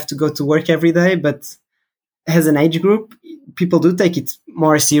this. I have to go to work every day. But as an age group, people do take it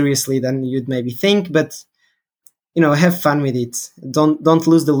more seriously than you'd maybe think. But have fun with it. Don't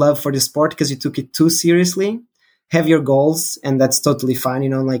lose the love for the sport because you took it too seriously. Have your goals, and that's totally fine.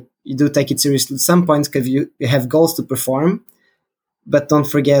 You do take it seriously at some points because you have goals to perform. But don't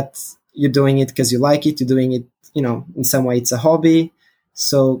forget, you're doing it because you like it. You're doing it, in some way it's a hobby.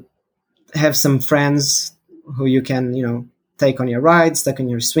 So have some friends who you can, take on your rides, take on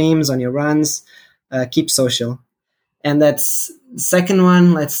your swims, on your runs. Keep social. And that's the second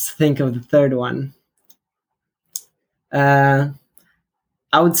one. Let's think of the third one. I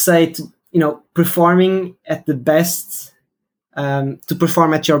would say performing at the best, to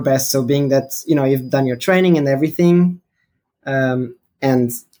perform at your best. So being that, you've done your training and everything,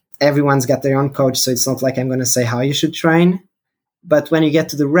 and everyone's got their own coach. So it's not like I'm going to say how you should train, but when you get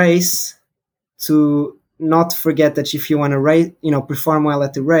to the race, to not forget that if you want to race, perform well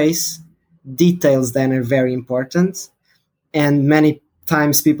at the race, details then are very important. And many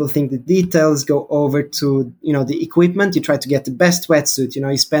times people think the details go over to, the equipment. You try to get the best wetsuit,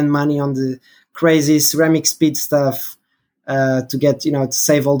 you spend money on the crazy ceramic speed stuff, to get, to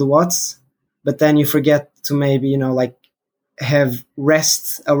save all the watts. But then you forget to maybe, have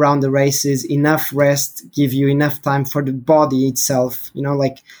rest around the races, enough rest, give you enough time for the body itself,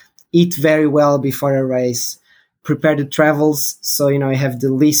 eat very well before a race, prepare the travels. So, you have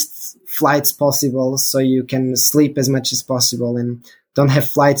the least flights possible so you can sleep as much as possible, and don't have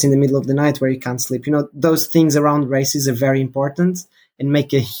flights in the middle of the night where you can't sleep. Those things around races are very important and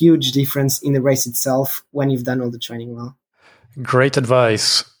make a huge difference in the race itself when you've done all the training well. Great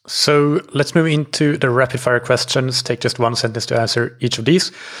advice. So let's move into the rapid fire questions. Take just one sentence to answer each of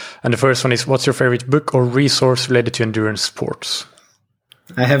these. And the first one is, what's your favorite book or resource related to endurance sports?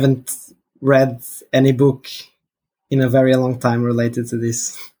 I haven't read any book in a very long time related to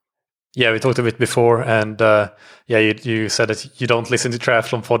this. Yeah, we talked a bit before, and you said that you don't listen to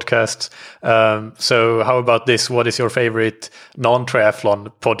triathlon podcasts. So how about this? What is your favorite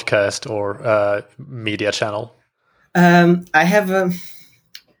non-triathlon podcast or media channel? I have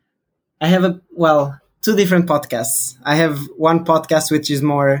two different podcasts. I have one podcast which is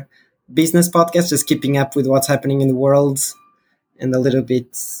more business podcast, just keeping up with what's happening in the world and a little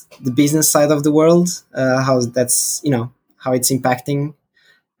bit the business side of the world, how that's, how it's impacting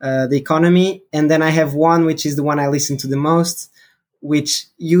the economy. And then I have one which is the one I listen to the most, which,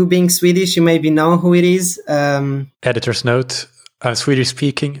 you being Swedish, you maybe know who it is. Editor's note: I'm Swedish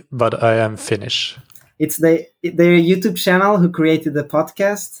speaking, but I am Finnish. It's their YouTube channel who created the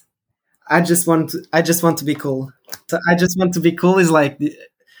podcast. I just want to be cool. So I just want to be cool is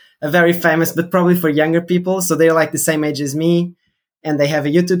a very famous, but probably for younger people. So they're the same age as me, and they have a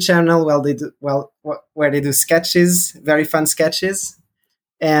YouTube channel where they do sketches, very fun sketches.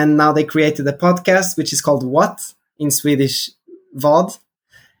 And now they created a podcast which is called What in Swedish, Vad,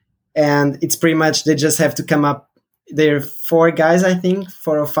 and it's pretty much they just have to come up. There are 4 guys, I think,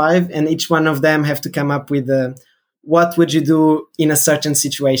 4 or 5, and each one of them have to come up with what would you do in a certain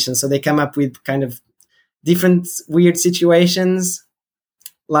situation. So they come up with kind of different weird situations.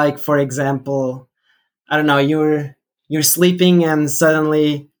 Like, for example, I don't know, you're sleeping and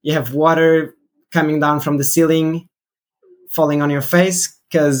suddenly you have water coming down from the ceiling, falling on your face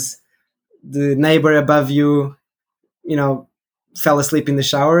because the neighbor above you, fell asleep in the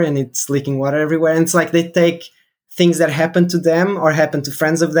shower and it's leaking water everywhere. And it's they take things that happen to them or happen to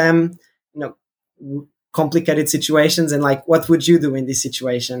friends of them, complicated situations, and what would you do in this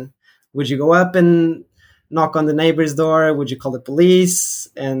situation? Would you go up and knock on the neighbor's door? Would you call the police?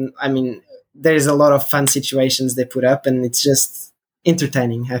 And I mean, there's a lot of fun situations they put up, and it's just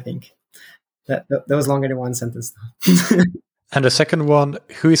entertaining, I think. That was longer than one sentence. And the second one,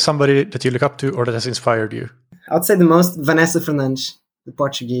 who is somebody that you look up to or that has inspired you? I'd say the most, Vanessa Fernandes, the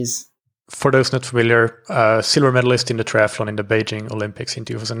Portuguese. For those not familiar, silver medalist in the triathlon in the Beijing Olympics in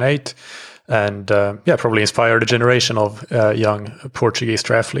 2008. And probably inspired a generation of young Portuguese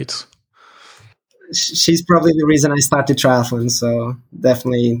triathletes. She's probably the reason I started triathlon. So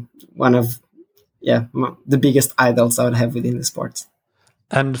definitely one of the biggest idols I would have within the sport.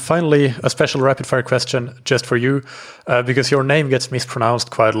 And finally, a special rapid-fire question just for you, because your name gets mispronounced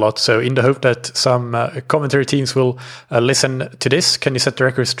quite a lot. So in the hope that some commentary teams will listen to this, can you set the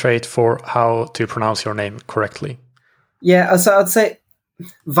record straight for how to pronounce your name correctly? Yeah, so I'd say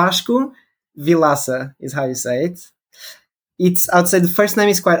Vasco Vilaça is how you say it. I'd say the first name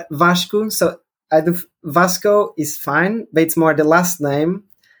is quite Vasco, so Vasco is fine, but it's more the last name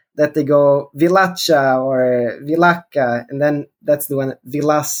that they go Vilaça or Vilaca, and then that's the one,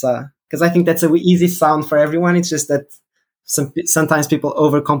 Vilaça, because I think that's an easy sound for everyone. It's just that sometimes people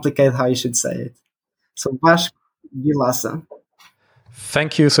overcomplicate how you should say it. So Vasco Vilaça.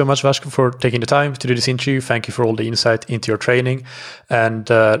 Thank you so much, Vasco, for taking the time to do this interview. Thank you for all the insight into your training, and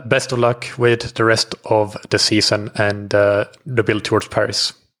best of luck with the rest of the season and the build towards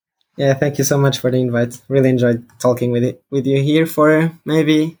Paris. Yeah, thank you so much for the invite. Really enjoyed talking with you here for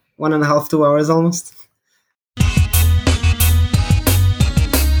maybe 1.5, 2 hours almost.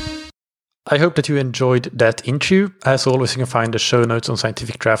 I hope that you enjoyed that interview. As always, you can find the show notes on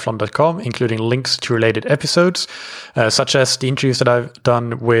scientifictriathlon.com, including links to related episodes, such as the interviews that I've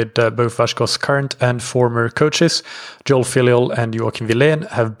done with both Vasco's current and former coaches. Joel Filial and Joachim Wilén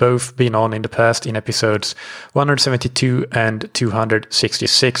have both been on in the past in episodes 172 and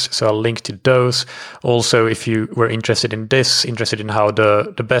 266, so I'll link to those. Also, if you were interested in how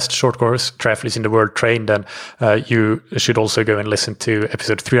the best short course triathletes in the world train, then you should also go and listen to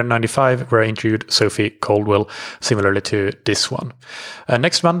episode 395, where I interviewed Sophie Caldwell, similarly to this one.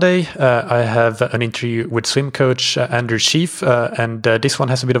 Next Monday, I have an interview with swim coach Andrew Sheaf, and this one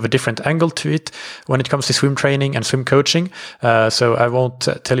has a bit of a different angle to it when it comes to swim training and swim coaching. So I won't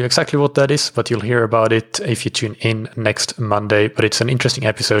tell you exactly what that is, but you'll hear about it if you tune in next Monday. But it's an interesting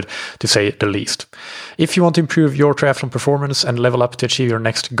episode, to say the least. If you want to improve your triathlon performance and level up to achieve your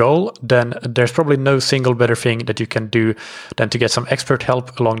next goal, then there's probably no single better thing that you can do than to get some expert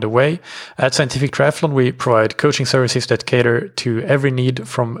help along the way. At Scientific Triathlon, we provide coaching services that cater to every need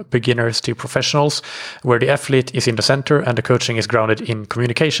from beginners to professionals, where the athlete is in the center and the coaching is grounded in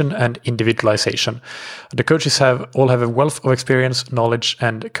communication and individualization. The coaches all have a wealth of experience, knowledge,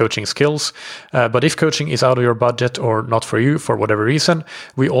 and coaching skills. But if coaching is out of your budget or not for you for whatever reason,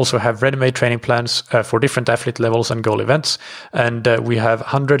 we also have ready-made training plans for different athlete levels and goal events. And we have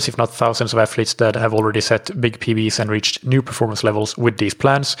hundreds, if not thousands, of athletes that have already set big PBs and reached new performance levels with these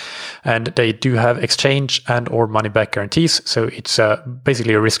plans. And they do have exchange and or money-back guarantees, so it's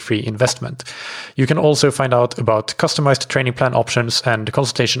basically a risk-free investment. You can also find out about customized training plan options and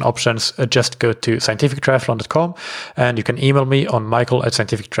consultation options. Just go to scientifictriathlon.com, and you can email me on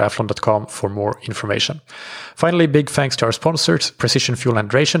michael@scientifictriathlon.com for more information. Finally, big thanks to our sponsors, Precision Fuel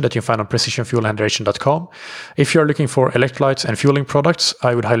Hydration, that you can find on precisionfuelhydration.com. If you're looking for electrolytes and fueling products,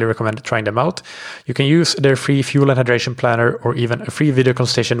 I would highly recommend trying them out. You can use their free fuel and hydration planner or even a free video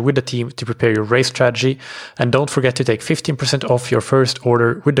consultation with the team to prepare your race strategy. And don't forget to take 15% off your first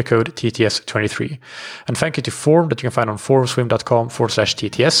order with the code TTS23. And thank you to Form, that you can find on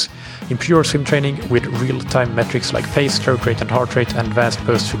formswim.com/TTS. Improve your swim training with real-time metrics like pace, stroke rate, and heart rate, and advanced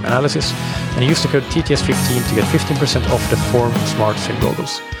post-swim analysis. And use the code TTS15 to get 15% off the Form Smart Swim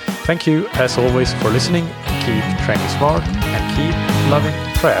goggles. Thank you, as always, for listening. Keep training smart and keep loving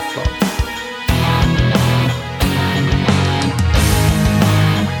triathlon.